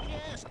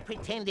 Just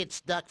pretend it's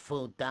duck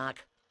food,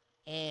 Doc.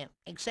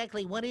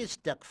 Exactly what is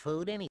duck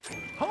food anyway?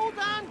 Hold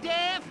on,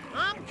 Dev,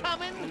 I'm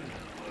coming.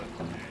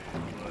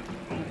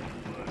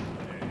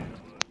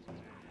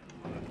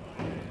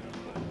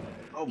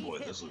 Oh boy,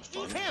 this looks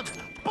fun. Eat him!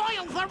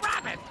 Boil the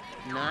rabbit!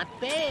 Not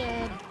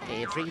bad.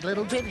 Every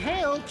little bit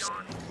helps.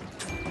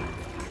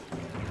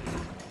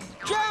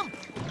 Jump!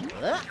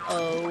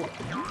 Uh-oh.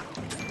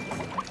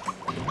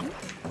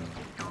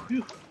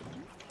 Phew.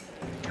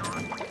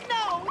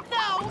 No,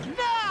 no,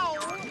 no!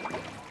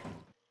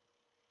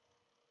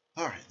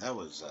 All right, that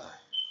was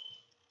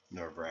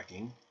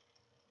nerve-wracking.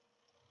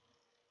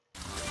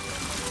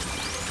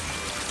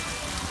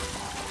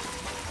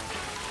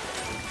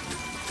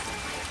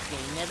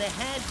 They never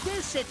had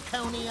this at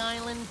Coney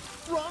Island.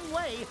 Wrong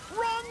way!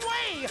 Wrong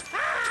way!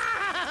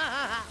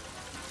 Ah!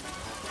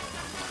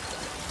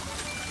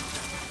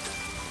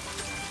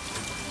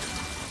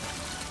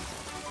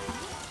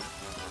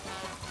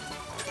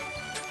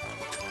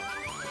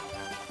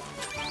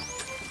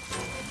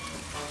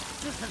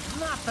 This is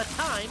not the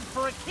time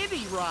for a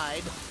kiddie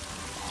ride.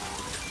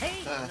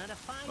 Hey, another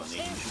 5 Funny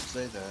you cents. should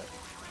say that.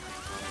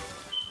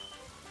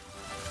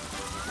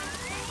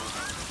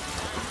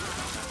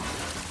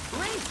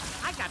 Great!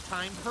 I got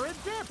time for a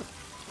dip.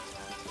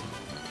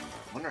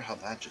 Wonder how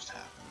that just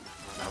happened.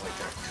 Now I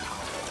got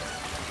caught.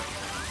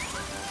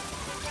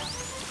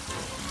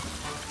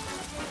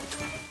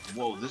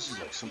 Whoa, this is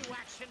like some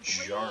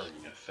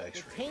jarring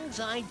effects The right here. things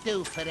I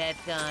do for that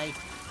guy.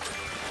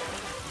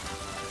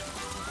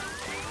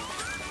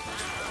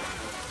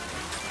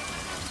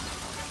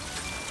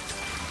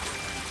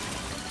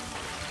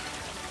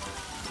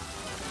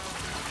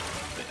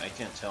 I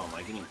can't tell. Am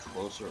I getting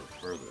closer or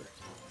further?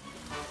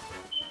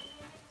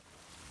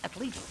 At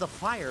least the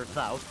fire's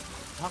out.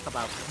 Talk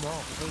about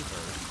small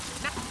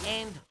favors.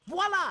 And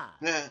voila!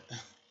 Nah.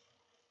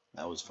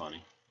 That was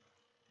funny.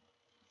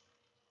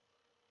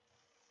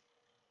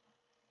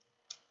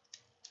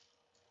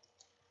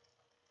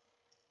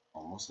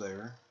 Almost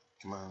there.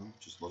 Come on,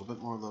 just a little bit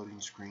more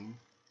loading screen.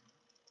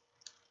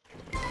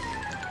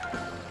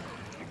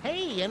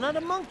 Hey,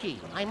 another monkey.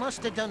 I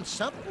must have done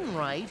something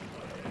right.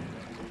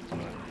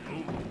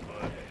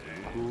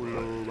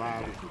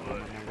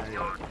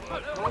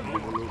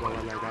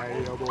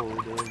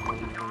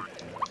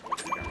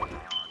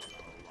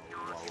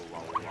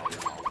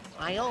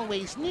 I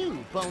always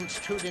knew Bones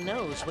True to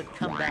Nose would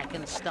come back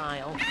in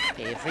style.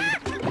 Every...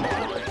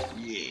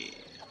 Yeah.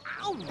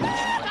 Ouch!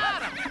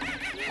 Got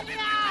him!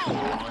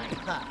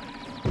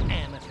 No!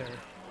 Amateur.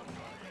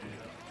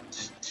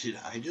 Did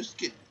I just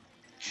get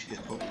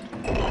killed?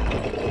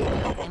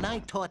 And I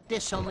thought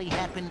this only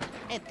happened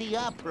at the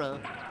opera.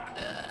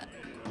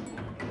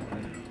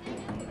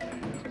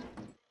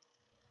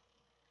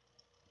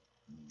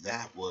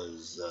 That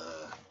was,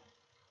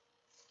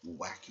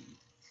 wacky.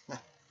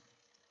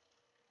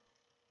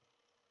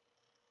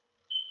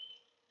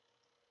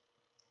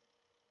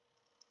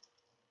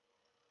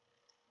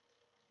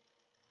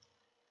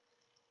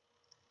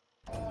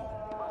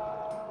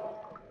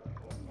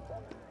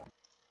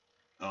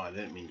 Oh, I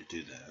didn't mean to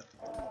do that.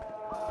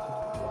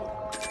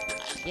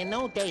 You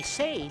know, they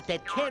say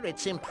that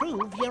carrots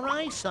improve your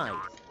eyesight.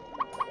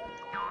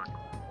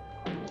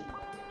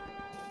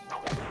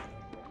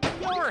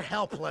 You're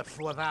helpless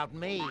without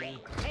me.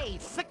 Hey,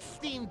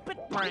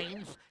 16-bit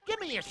brains, give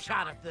me a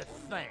shot at this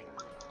thing.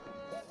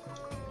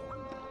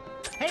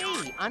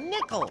 Hey, a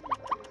nickel!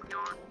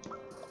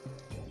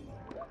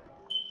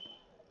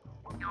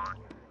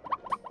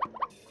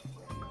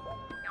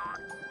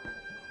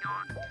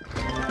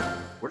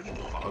 Where did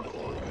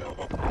Foghorn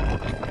go?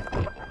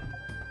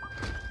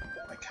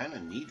 I kind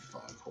of need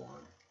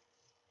Foghorn.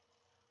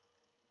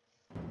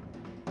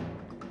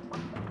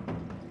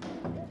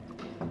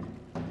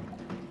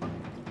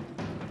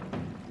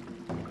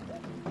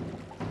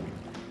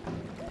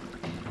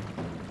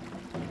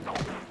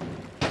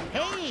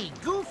 Hey,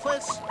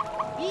 Goofus!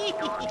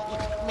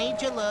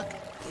 Made you look.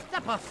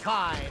 Step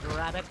aside,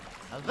 Rabbit.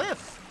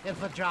 This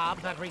is a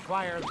job that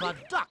requires a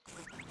duck's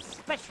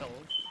special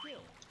skill.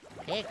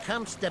 Here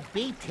comes the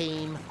B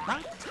team.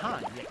 About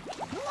time you...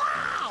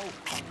 Wow!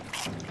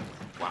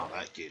 Wow,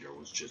 that gator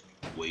was just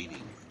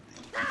waiting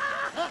for me.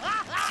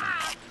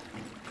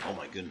 Oh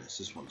my goodness,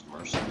 this one's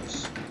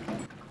merciless.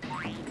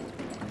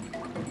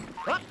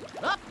 Up,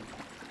 up!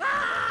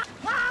 Ah!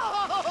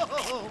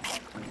 Ow!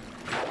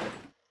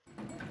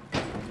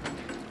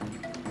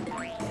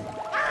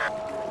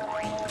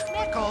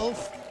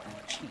 Nickels!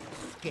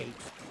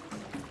 Cheapskates.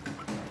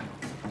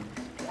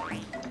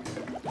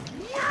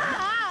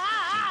 Yeah!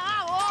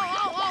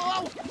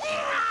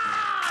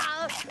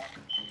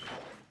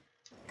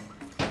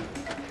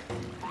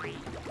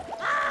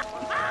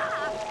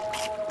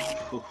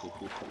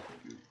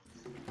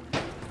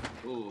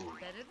 Oh,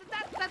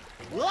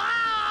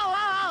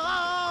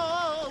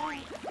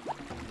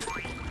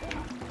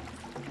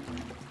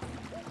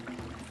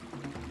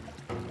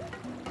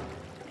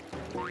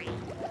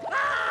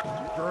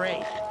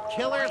 Great.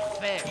 Killer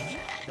fish.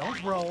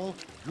 Don't roll.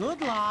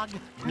 Good log.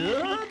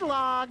 Good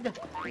log.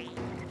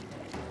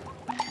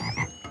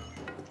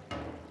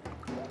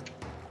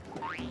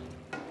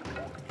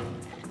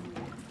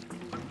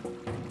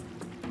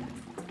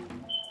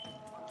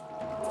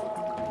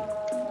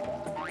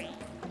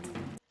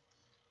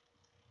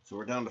 so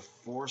we're down to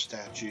 4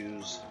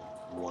 statues,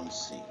 1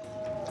 scene.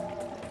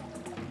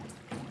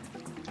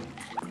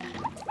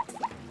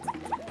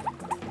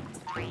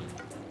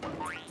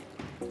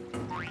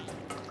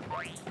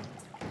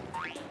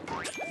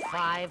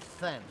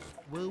 $0.05.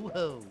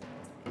 Woo-hoo.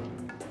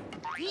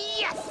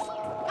 Yes!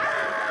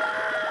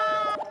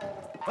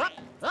 Up,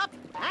 up,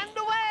 and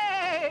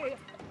away!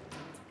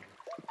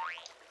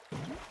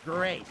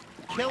 Great.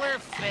 Killer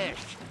fish.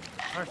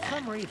 For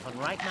some reason,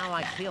 right now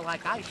I feel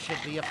like I should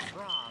be a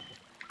frog.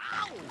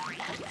 Ow!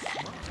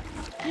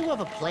 You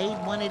ever played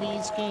one of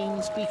these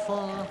games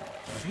before?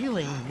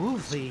 Feeling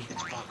woozy.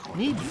 It's Foghorn.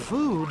 Need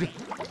food.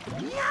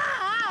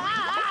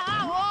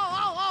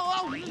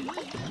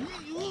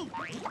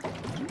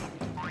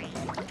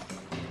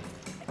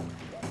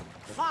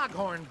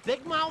 Foghorn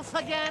Big Mouth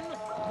again?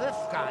 This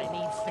guy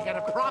needs to get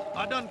a prop.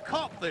 I done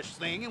caught this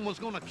thing and was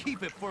gonna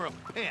keep it for a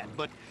pet,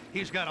 but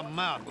he's got a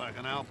mouth like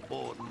an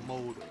outboard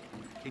motor.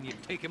 Can you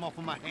take him off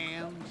of my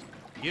hands?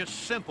 You're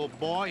simple,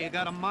 boy. You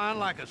got a mind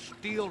like a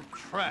steel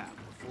trap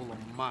full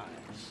of mice.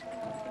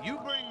 You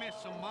bring me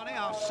some money,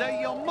 I'll sell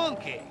you a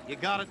monkey. You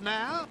got it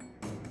now?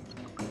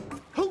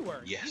 Who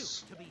are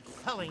Yes. you to be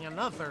selling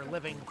another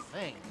living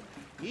thing?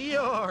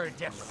 You're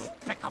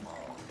despicable.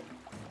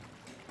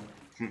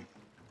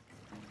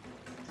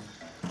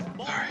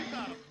 Boy, you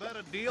got a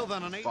better deal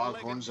than an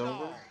eight-legged Foghorn's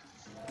dog.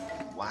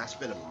 over. Last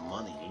bit of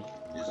money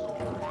is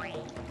over.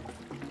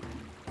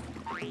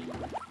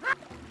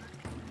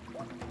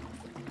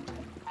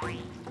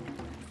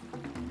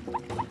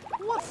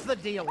 What's the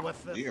deal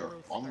with this? We are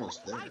rooster?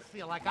 almost there. I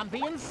feel like I'm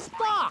being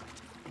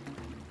stalked.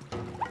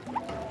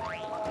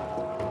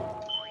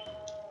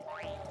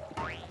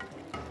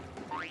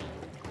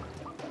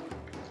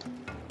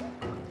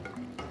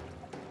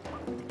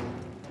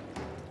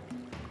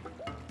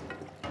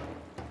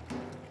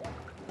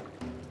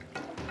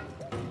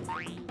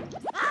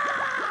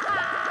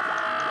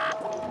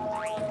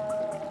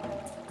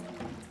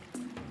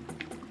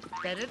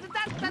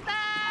 Da-da-da-da-da-da!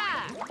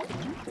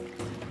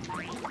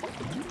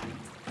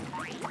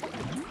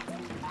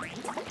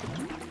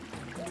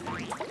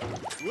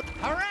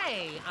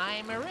 Hooray!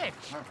 I'm rich.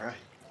 All right.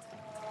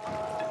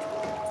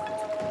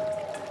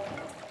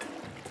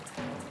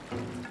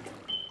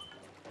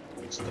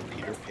 It's the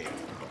Peter Pan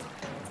clock.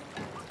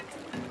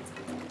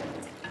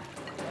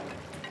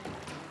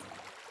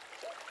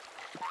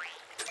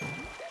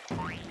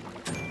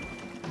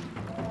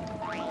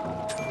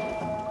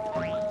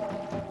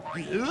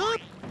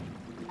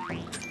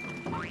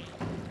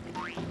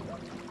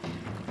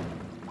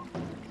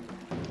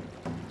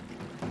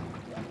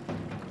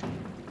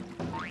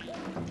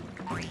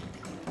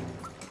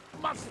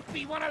 Must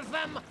be one of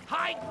them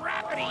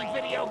high-gravity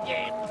video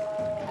games.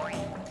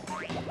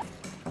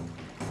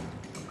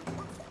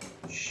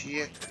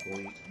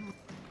 Checkpoint.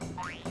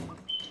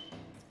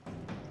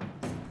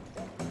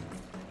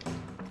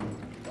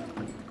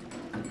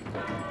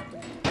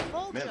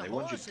 Hold Man, your they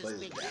want you to horses, play as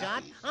big Daffy.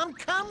 shot. I'm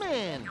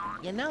coming.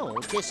 You know,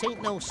 this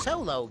ain't no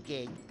solo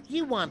gig.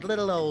 You want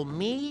little old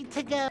me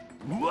to go?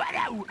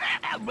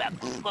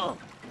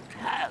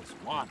 Has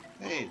one.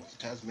 Hey, it's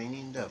the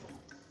Tasmanian Devil.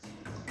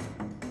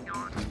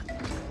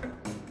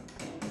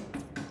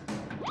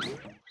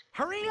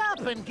 Hurry up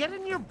and get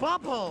in your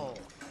bubble.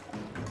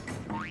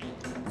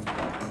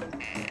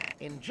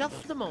 In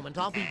just a moment,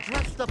 I'll be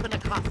dressed up in a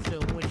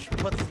costume which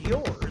puts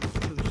yours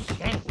to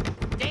shame.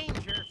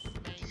 Danger,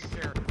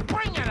 stranger,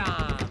 bring it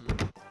on!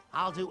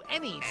 I'll do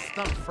any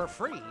stunt for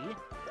free,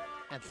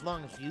 as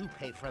long as you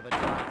pay for the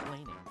dry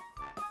cleaning.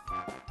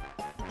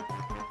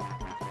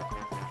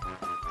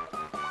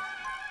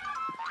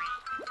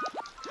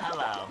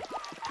 Hello.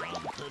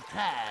 Come to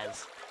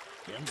Taz.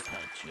 Can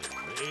pet you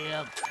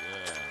real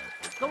good.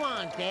 Go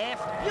on,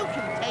 Daff. You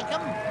can take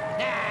him.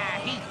 Nah,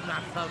 he's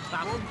not so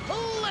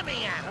tough. Let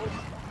me at him.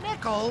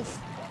 Nichols.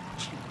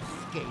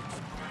 Cheapskates.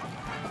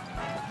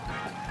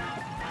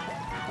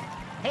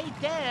 Hey,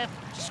 Daff,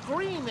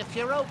 scream if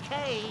you're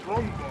okay.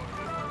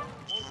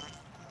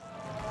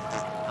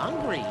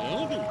 Hungry,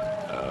 ain't he?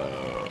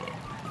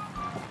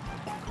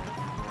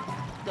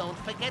 Don't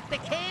forget the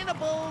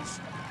cannibals.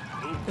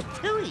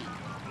 Tootie.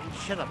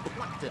 Should have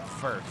plucked it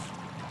first.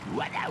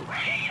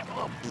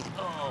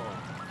 Oh.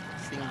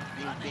 Bing,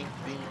 bing, bing,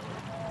 bing.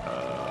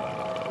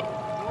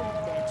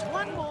 That's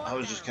one more. I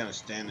was just kind of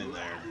standing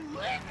there,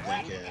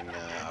 thinking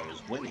I was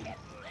winning.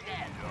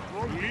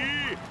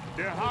 Lee,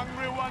 the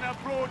hungry one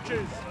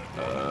approaches.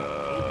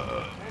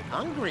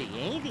 Hungry,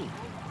 ain't he?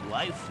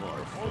 Wife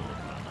for food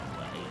run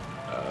away.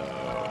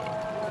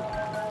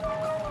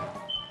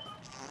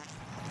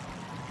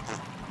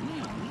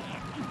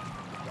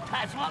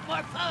 Guys want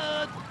more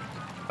food?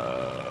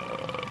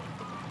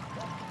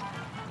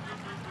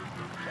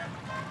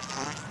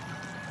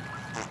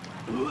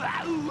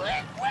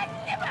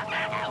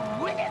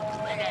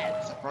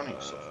 Stop running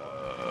so far.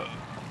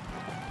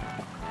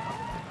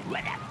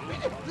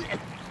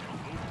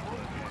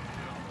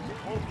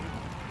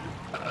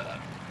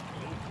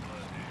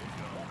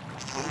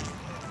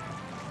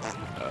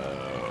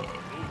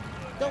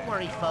 Don't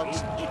worry, folks.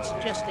 It's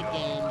just a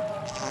game.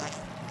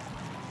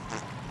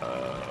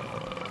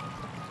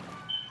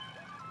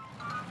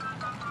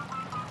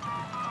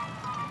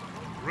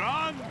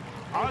 Run!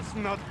 Us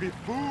not be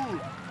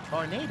food.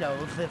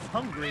 Tornadoes if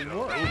hungry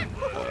world.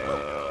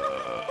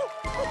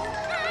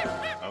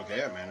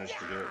 Okay, I managed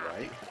to do it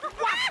right.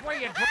 Watch where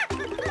you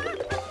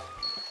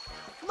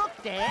Look,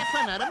 Daff,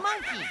 another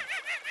monkey.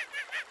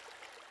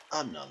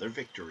 Another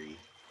victory.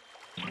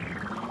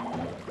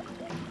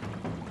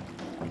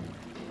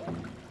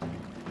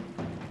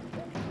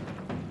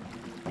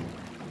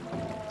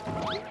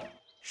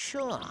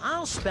 Sure,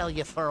 I'll spell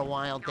you for a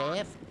while,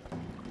 Daff.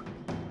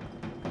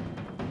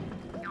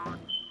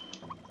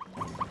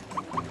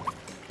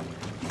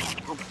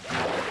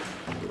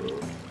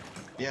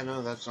 Yeah,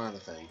 no, that's not a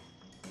thing.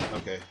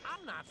 Okay.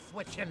 I'm not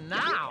switching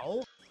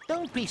now.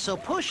 Don't be so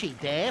pushy,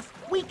 Daff.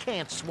 We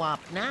can't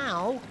swap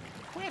now.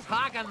 Quit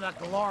hogging the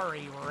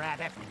glory,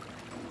 rabbit.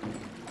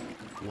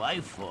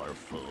 Wife for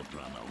food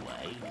run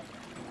away.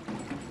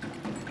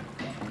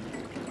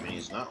 I mean,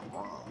 he's not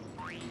wrong.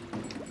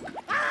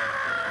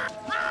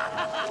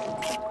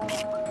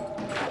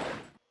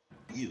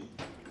 You.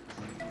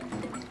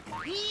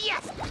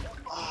 Yes!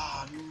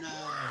 Oh, no.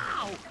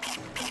 Ow!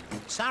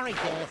 Sorry,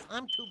 Daff.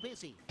 I'm too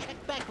busy.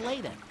 Check back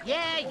later.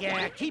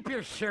 Yeah, keep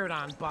your shirt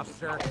on,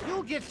 Buster.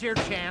 You'll get your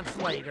chance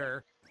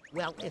later.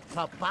 Well, it's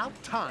about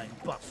time,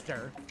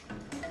 Buster.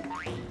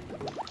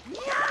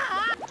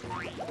 Yeah!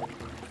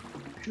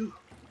 Phew.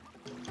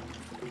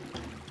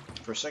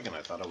 For a second,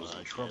 I thought I was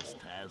in trouble. Just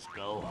has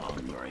go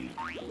hungry.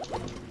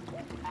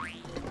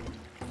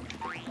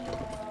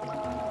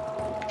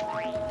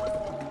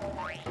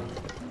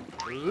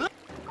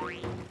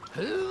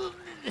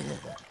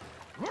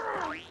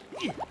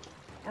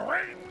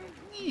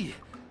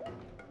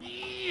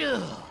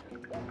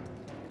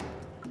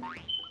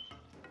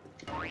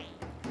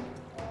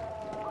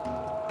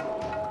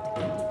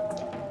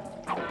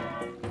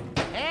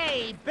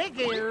 Hey, big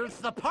ears,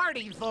 the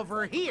party's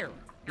over here.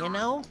 You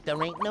know,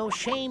 there ain't no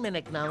shame in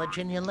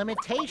acknowledging your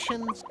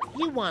limitations.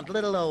 You want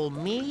little old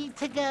me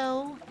to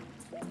go?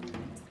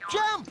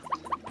 Jump!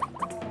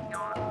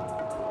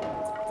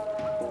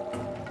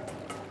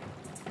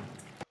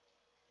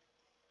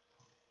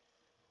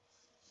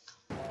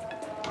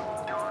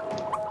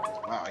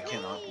 Wow, I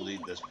cannot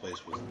believe this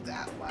place was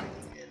that lacking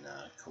in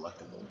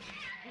collectibles.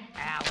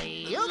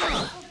 Alley-oop!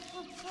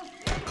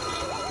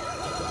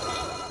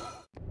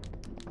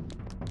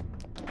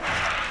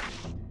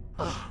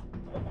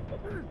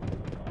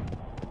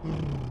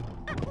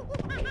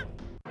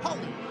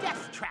 Holy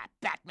death trap,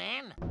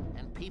 Batman!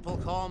 And people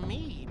call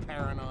me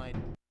paranoid.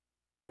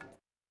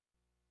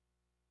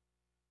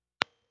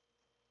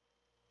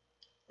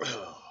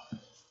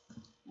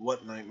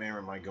 What nightmare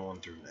am I going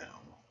through now?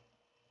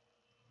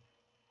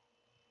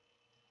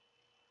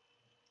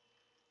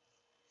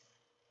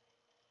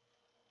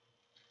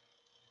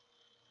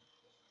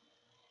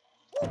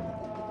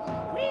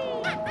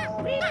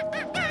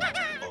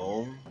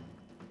 Oh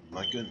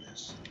my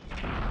goodness.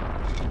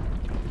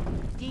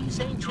 These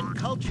ancient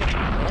culture.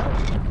 Well,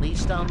 at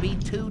least I'll be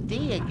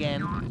 2D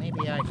again.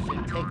 Maybe I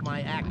should take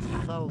my act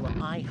full.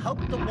 I hope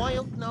the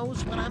world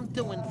knows what I'm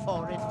doing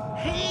for it.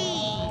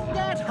 Hey,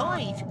 that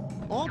height!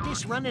 All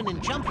this running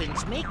and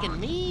jumping's making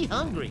me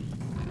hungry.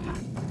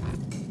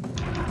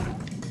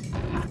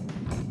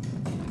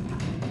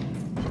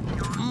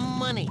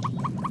 Money.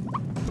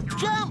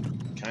 Jump!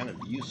 Kind of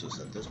useless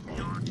at this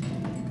point.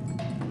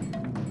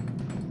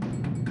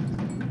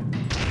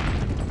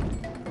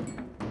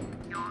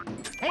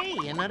 Hey,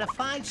 another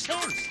 5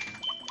 cents.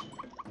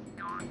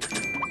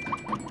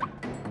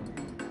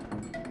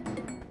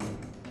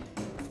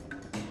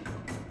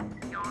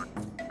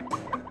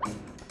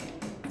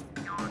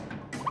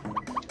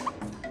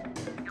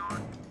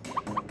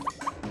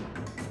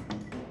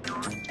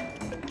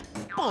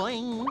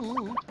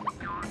 Boing.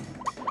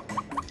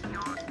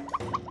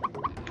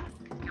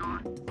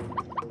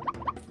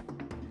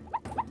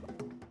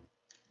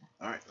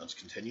 All right, let's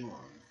continue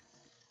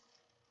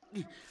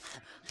on.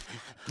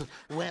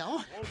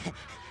 Well,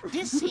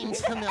 this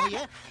seems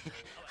familiar.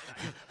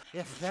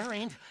 If there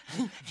ain't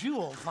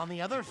jewels on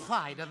the other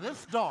side of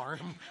this door,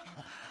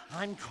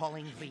 I'm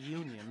calling the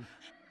union.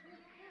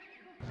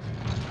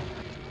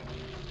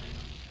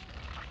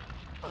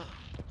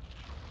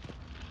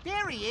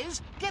 There he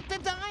is! Get the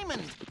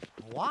diamond!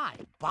 Why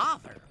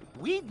bother?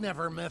 We'd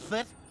never miss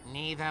it.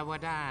 Neither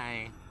would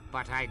I,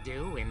 but I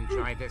do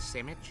enjoy the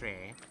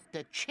symmetry.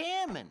 The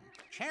chairman.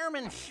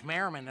 Chairman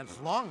Schmerman, as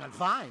long as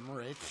I'm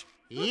rich.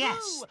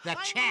 Yes, the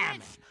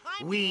chairman.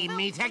 We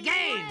meet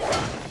again.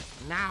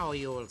 Now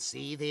you'll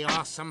see the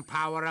awesome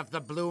power of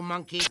the Blue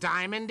Monkey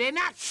Diamond in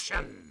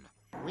action.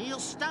 We'll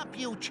stop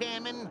you,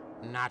 Chairman.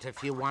 Not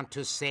if you want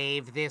to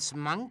save this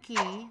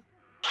monkey.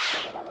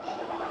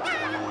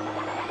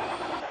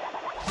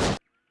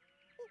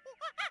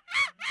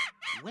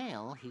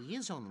 Well, he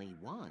is only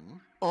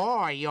one.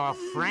 Or your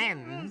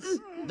friends,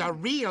 the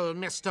real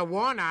Mr.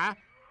 Warner,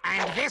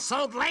 and this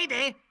old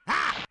lady.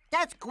 Ha!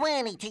 That's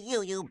Granny to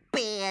you, you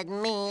bad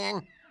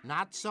man.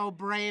 Not so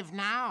brave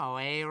now,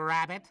 eh,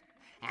 Rabbit?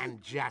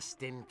 And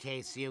just in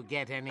case you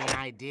get any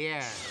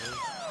ideas.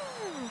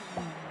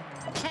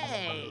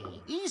 Hey,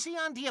 easy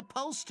on the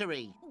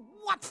upholstery.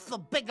 What's the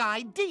big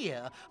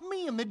idea?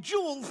 Me and the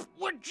jewels,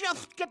 we're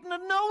just getting to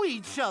know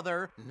each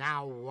other.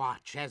 Now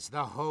watch as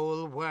the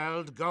whole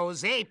world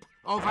goes ape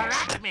over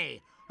at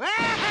me.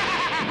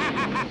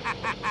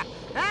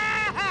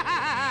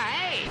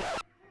 Hey,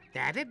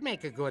 that'd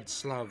make a good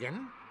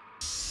slogan.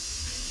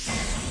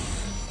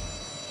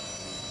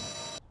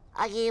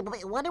 I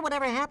wonder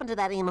whatever happened to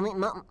that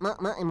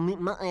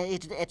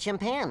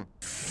chimpan.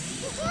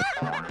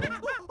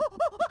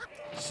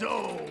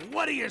 So,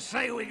 what do you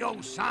say we go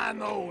sign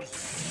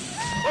those?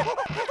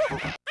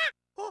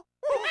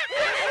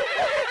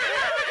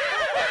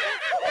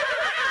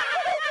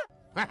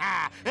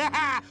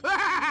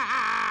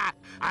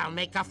 I'll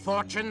make a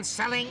fortune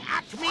selling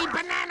Acme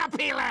banana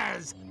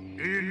peelers!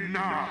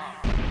 Enough!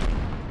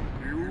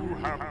 You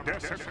have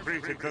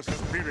desecrated the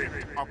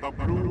spirit of the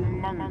Blue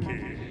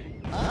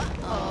Monkey.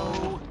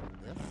 Uh-oh.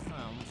 This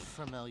sounds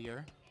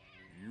familiar.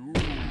 You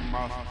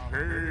must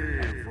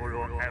pay for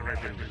your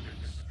arrogance.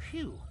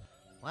 Phew.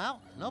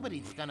 Well,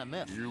 nobody's gonna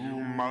miss. You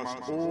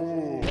must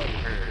all pay.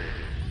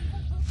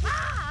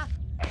 Ah!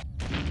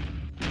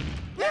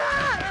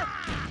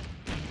 Ah!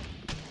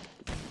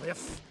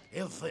 This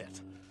is it.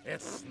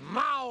 It's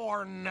now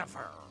or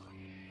never.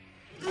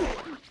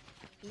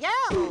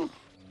 Yo!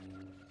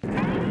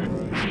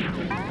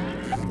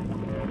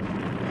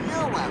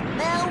 You're a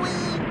very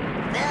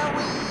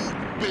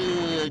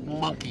big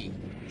monkey.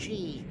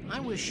 Gee, I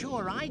was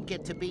sure I'd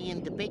get to be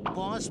in the big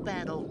boss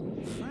battle.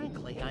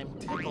 Frankly, I'm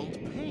tickled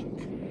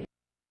pink.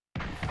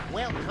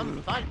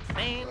 Welcome, fight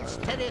fans,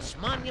 to this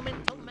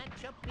monumental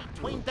matchup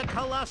between the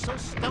colossal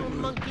stone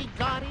monkey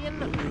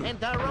guardian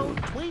and our own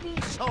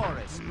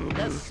Tweety-saurus,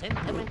 the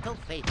sentimental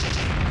favorite.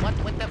 What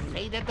with the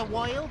fate of the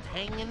world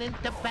hanging in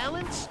the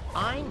balance,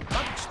 I'm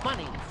Bugs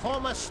Bunny,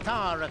 former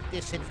star of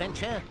this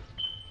adventure.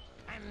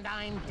 And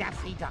I'm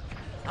Daffy Duck,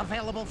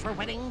 Available for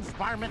weddings,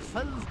 bar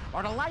mitzvahs,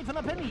 or to liven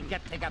up any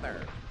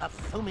get-together.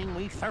 Assuming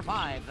we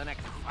survive the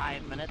next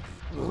 5 minutes.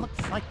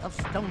 Looks like the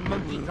Stone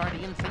Monkey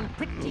Guardian's in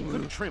pretty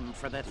good trim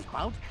for this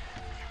bout.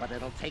 But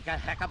it'll take a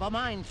heck of a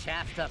mine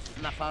shaft to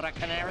snuff out a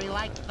canary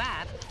like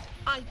that.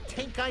 I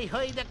think I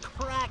heard a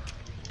crack.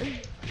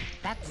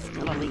 That's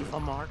gonna leave a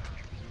mark.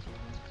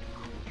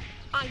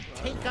 I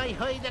think I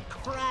heard a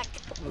crack.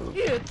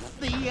 It's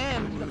the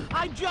end.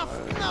 I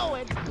just know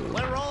it.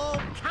 We're all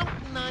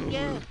counting on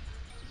you.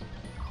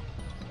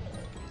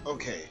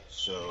 Okay,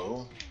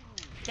 so...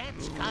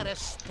 That's got a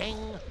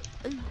sting.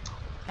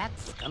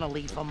 That's gonna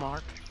leave a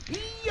mark.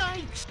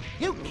 Yikes!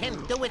 You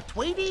can do it,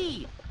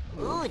 Tweety!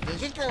 Ooh,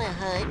 this is gonna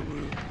hurt.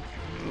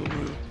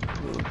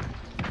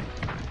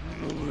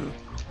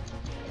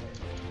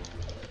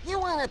 You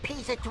want a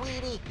piece of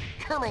Tweety?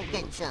 Come and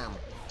get some.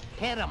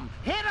 Hit him,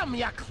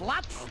 you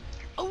klutz!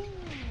 Ooh,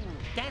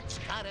 that's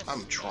got a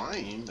I'm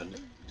trying, but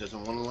it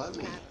doesn't want to let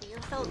me. I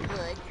feel so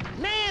good.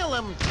 Nail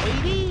him,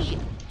 Tweety!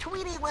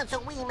 Tweety wants a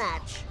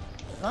rematch.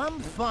 Some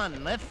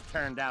fun this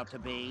turned out to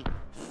be.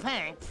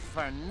 Thanks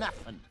for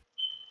nothing.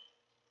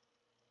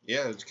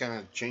 Yeah, it's kind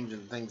of changing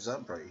things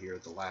up right here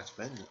at the last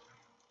minute.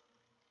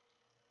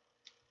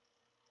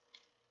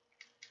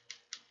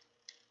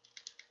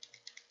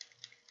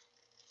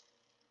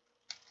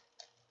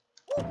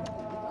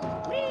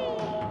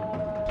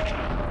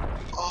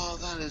 Oh,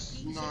 that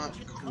is not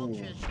cool.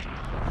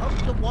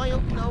 Hope the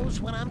wild knows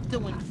what I'm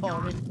doing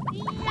for it.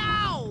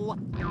 Yow!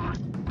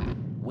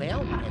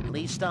 Well, at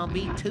least I'll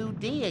be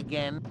 2D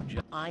again.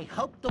 I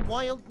hope the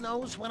wild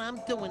knows what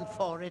I'm doing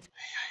for it.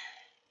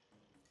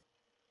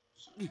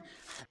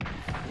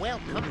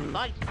 Welcome,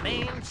 fight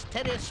fans,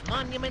 to this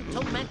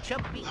monumental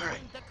matchup behind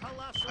the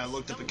colossal... I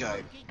looked up a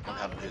guide on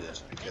how to do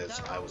this because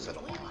I was at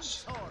a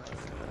loss.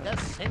 The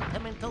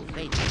sentimental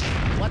fate.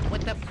 What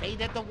with the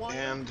fate of the wild...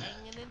 And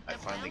I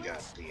finally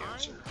got the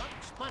answer.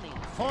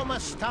 Former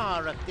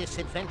star of this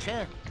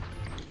adventure.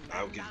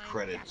 I'll give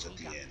credits at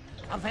the end.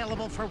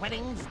 Available for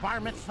weddings, bar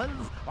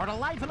mitzvahs, or to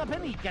liven up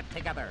any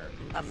get-together.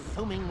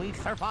 Assuming we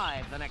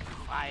survive the next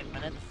 5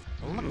 minutes.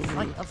 Looks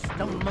like the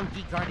Stone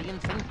Monkey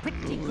Guardian's in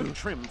pretty good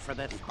trim for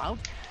this bout.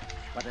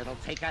 But it'll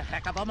take a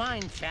heck of a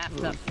mine shaft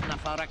to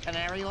snuff out a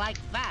canary like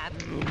that.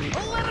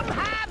 Let him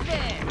have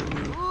it!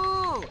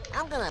 Ooh,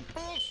 I'm gonna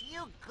bash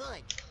you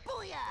good.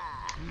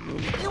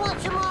 Booyah! You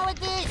want some more of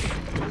this?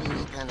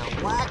 We're gonna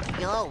rock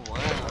your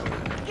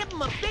world. Give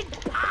him a big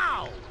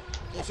pow!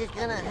 This is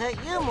gonna hurt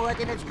you more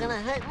than it's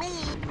gonna hurt me.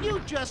 You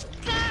just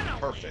gotta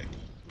Perfect.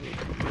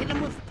 Hit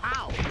him with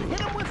pow! Hit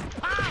him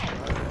with pow!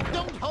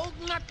 Don't hold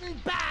nothing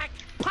back!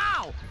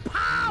 Pow!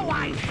 Pow,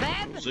 I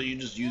said! So you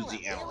just use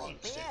the analog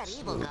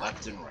sticks,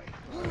 left and right.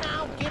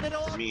 Now give it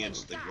all. For me,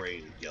 it's the gray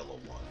and yellow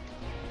one.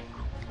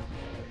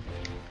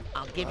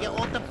 I'll give you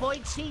all the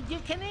void seed you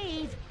can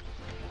eat.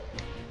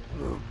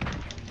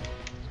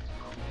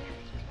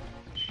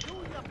 Do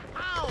your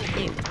pow,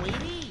 big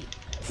Tweety.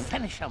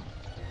 Finish him.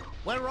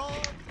 We're all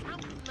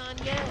counting on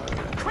you.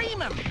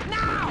 Cream him,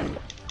 now!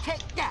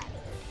 Take that.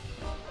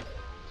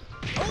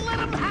 Let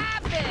him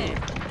have it!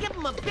 Give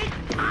him a big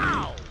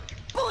pow!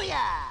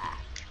 Booyah!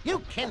 You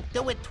can't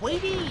do it,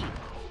 Tweety!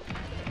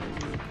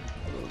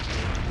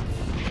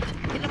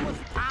 Hit him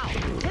with pow!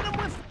 Hit him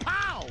with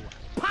pow!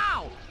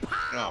 Pow!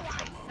 Pow! Oh,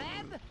 come on.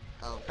 Said.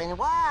 Open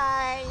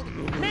wide.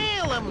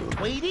 Nail him,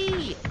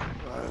 Tweety!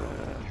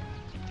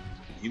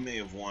 You may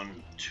have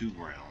won 2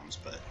 rounds,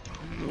 but...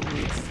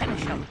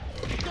 Finish him!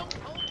 Don't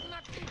hold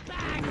nothing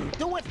back!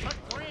 Do it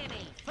for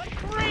Granny!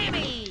 For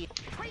Granny!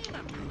 Cream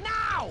him,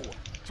 now!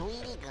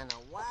 Tweety gonna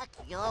rock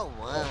your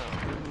world.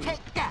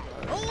 Take that.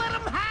 Let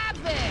him have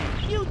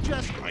it! You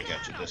just... I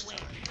got you this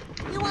time.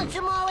 You want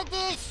some more of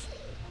this?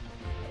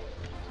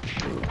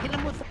 Hit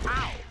him with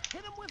pow!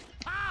 Hit him with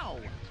pow!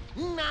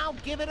 Now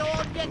give it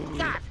all you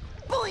got!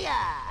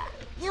 Booyah!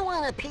 You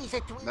want a piece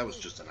of Tweety? That was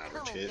just an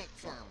average Come and hit. get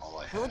some. All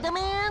I Who had. the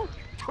man?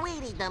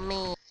 Tweety the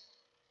man.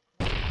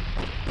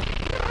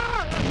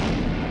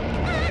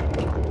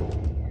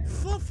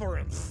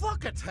 Fluffer and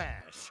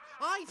Fuckatash!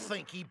 I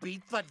think he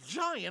beat the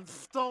giant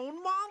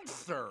stone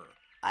monster!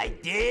 I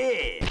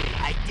did!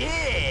 I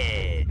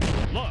did!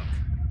 Look,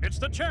 it's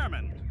the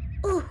chairman.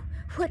 Oh,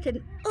 what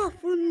an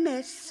awful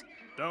mess.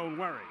 Don't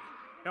worry,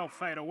 he'll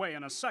fade away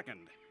in a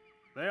second.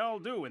 They all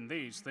do in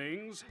these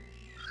things.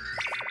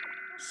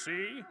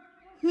 See?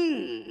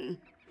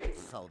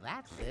 So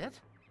that's it?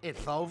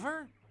 It's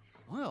over?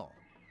 Well,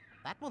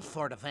 that was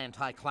sort of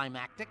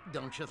anticlimactic,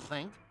 don't you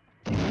think?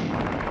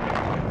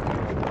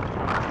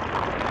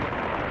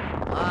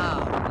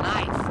 Oh,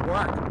 nice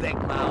work, Big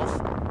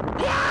Mouth.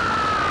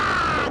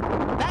 Yeah!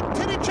 Back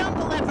to the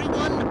jungle,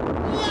 everyone!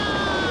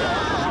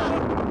 Yeah!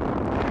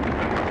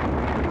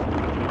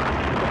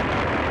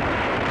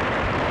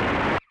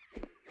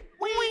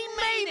 We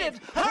made it!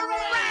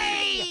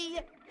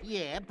 Hooray!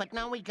 Yeah, but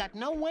now we got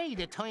no way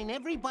to turn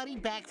everybody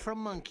back from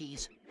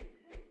monkeys.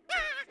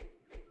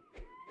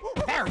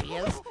 There he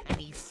is, and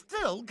he's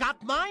still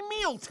got my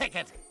meal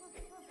ticket.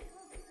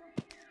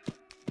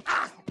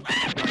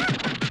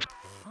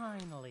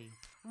 Finally,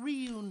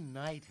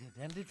 reunited,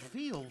 and it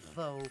feels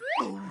so...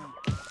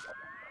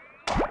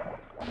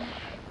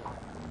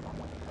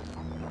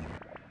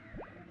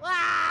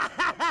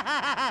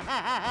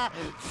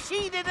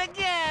 Cheated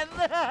again!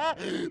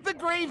 The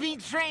gravy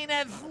train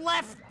has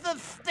left the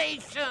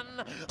station!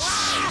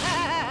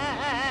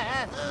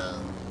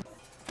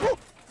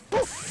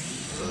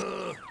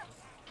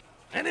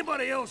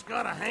 Anybody else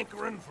got a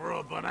hankering for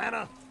a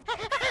banana?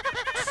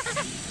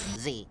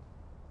 Z.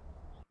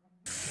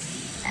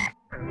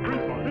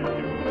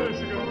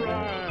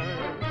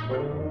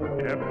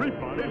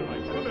 Everybody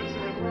likes the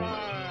Michigan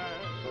ride.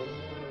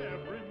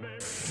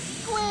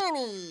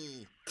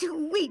 Granny!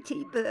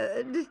 Tweety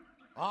bird.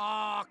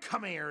 Aw,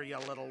 come here, you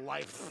little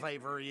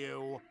lifesaver,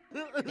 you.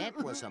 That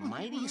was a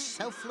mighty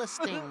selfless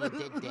thing you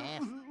did,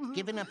 Daff.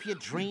 Giving up your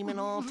dream and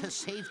all to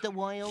save the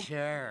world.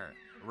 Sure.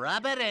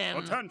 Rub it in.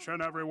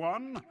 Attention,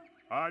 everyone.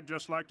 I'd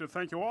just like to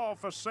thank you all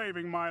for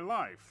saving my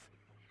life.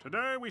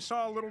 Today, we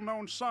saw a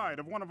little-known side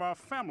of one of our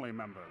family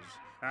members.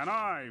 And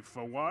I,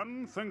 for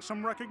one, think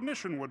some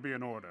recognition would be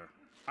in order.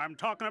 I'm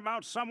talking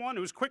about someone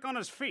who's quick on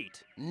his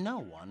feet. No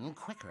one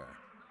quicker.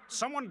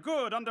 Someone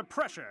good under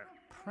pressure.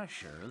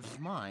 Pressure's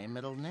my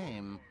middle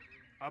name.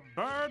 A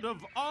bird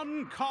of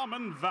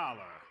uncommon valor.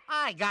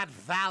 I got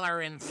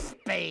valor in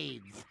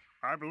spades.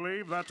 I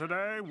believe that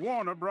today,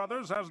 Warner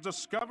Brothers has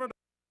discovered...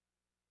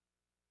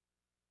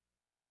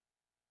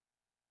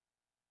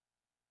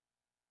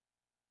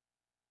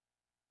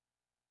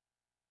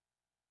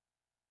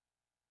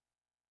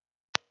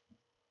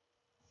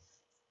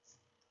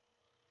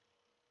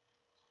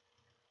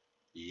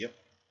 Yep.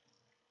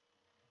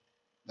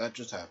 That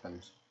just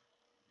happened.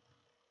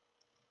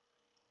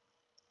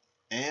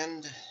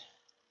 And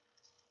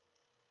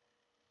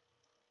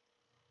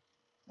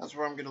that's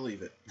where I'm going to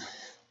leave it.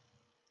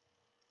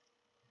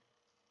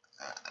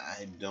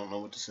 I don't know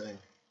what to say.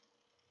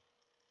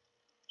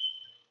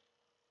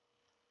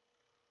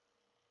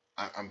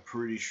 I'm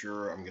pretty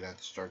sure I'm going to have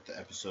to start the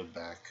episode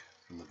back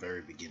from the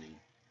very beginning.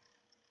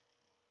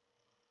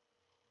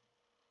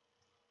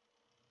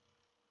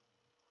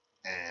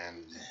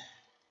 And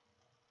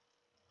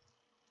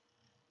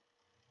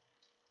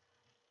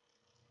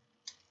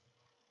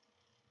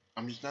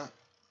I'm just not.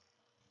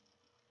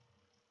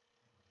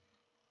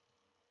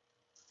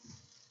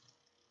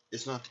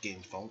 It's not the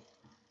game's fault.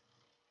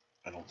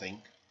 I don't think.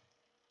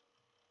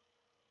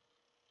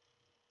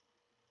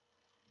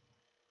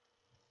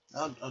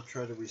 I'll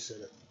try to reset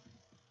it.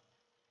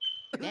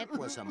 That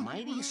was a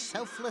mighty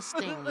selfless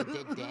thing you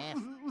did, Daff.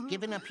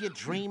 Giving up your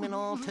dream and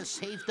all to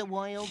save the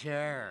world.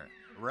 Sure.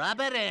 Rub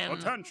it in.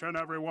 Attention,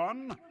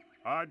 everyone.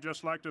 I'd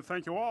just like to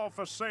thank you all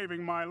for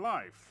saving my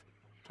life.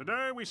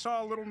 Today, we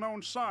saw a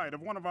little-known side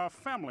of one of our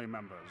family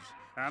members.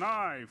 And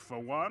I, for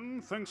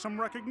one, think some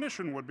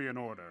recognition would be in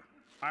order.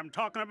 I'm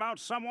talking about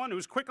someone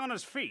who's quick on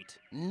his feet.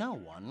 No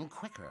one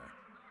quicker.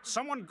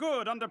 Someone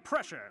good under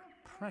pressure.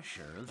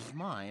 Pressure's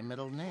my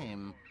middle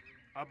name.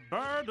 A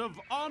bird of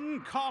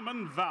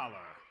uncommon valor.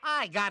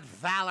 I got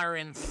valor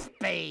in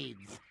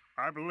spades.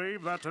 I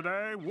believe that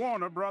today,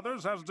 Warner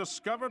Brothers has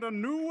discovered a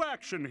new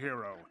action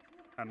hero.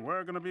 And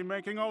we're going to be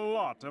making a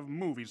lot of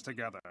movies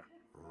together.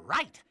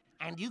 Right.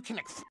 And you can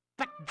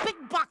expect big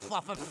box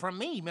office from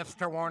me,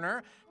 Mr.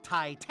 Warner.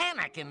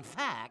 Titanic, in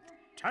fact.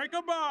 Take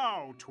a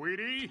bow,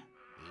 Tweety.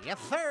 Yes,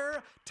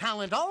 sir.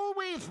 Talent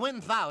always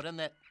wins out, and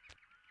that...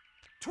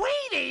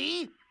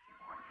 Tweety!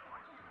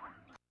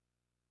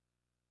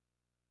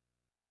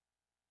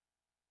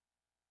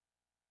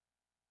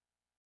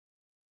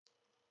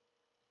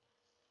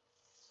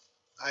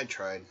 I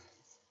tried.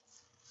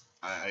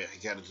 I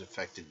got a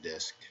defective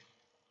disc.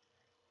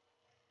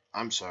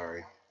 I'm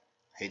sorry.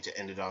 Hate to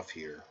end it off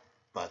here,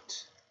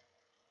 but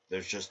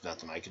there's just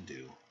nothing I can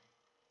do.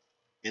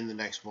 In the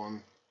next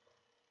one,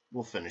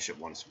 we'll finish it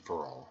once and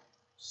for all.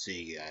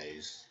 See you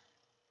guys.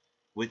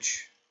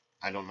 Which,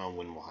 I don't know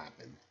when will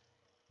happen.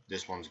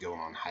 This one's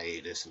going on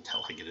hiatus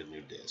until I get a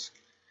new disc.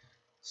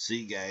 See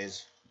you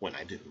guys when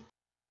I do.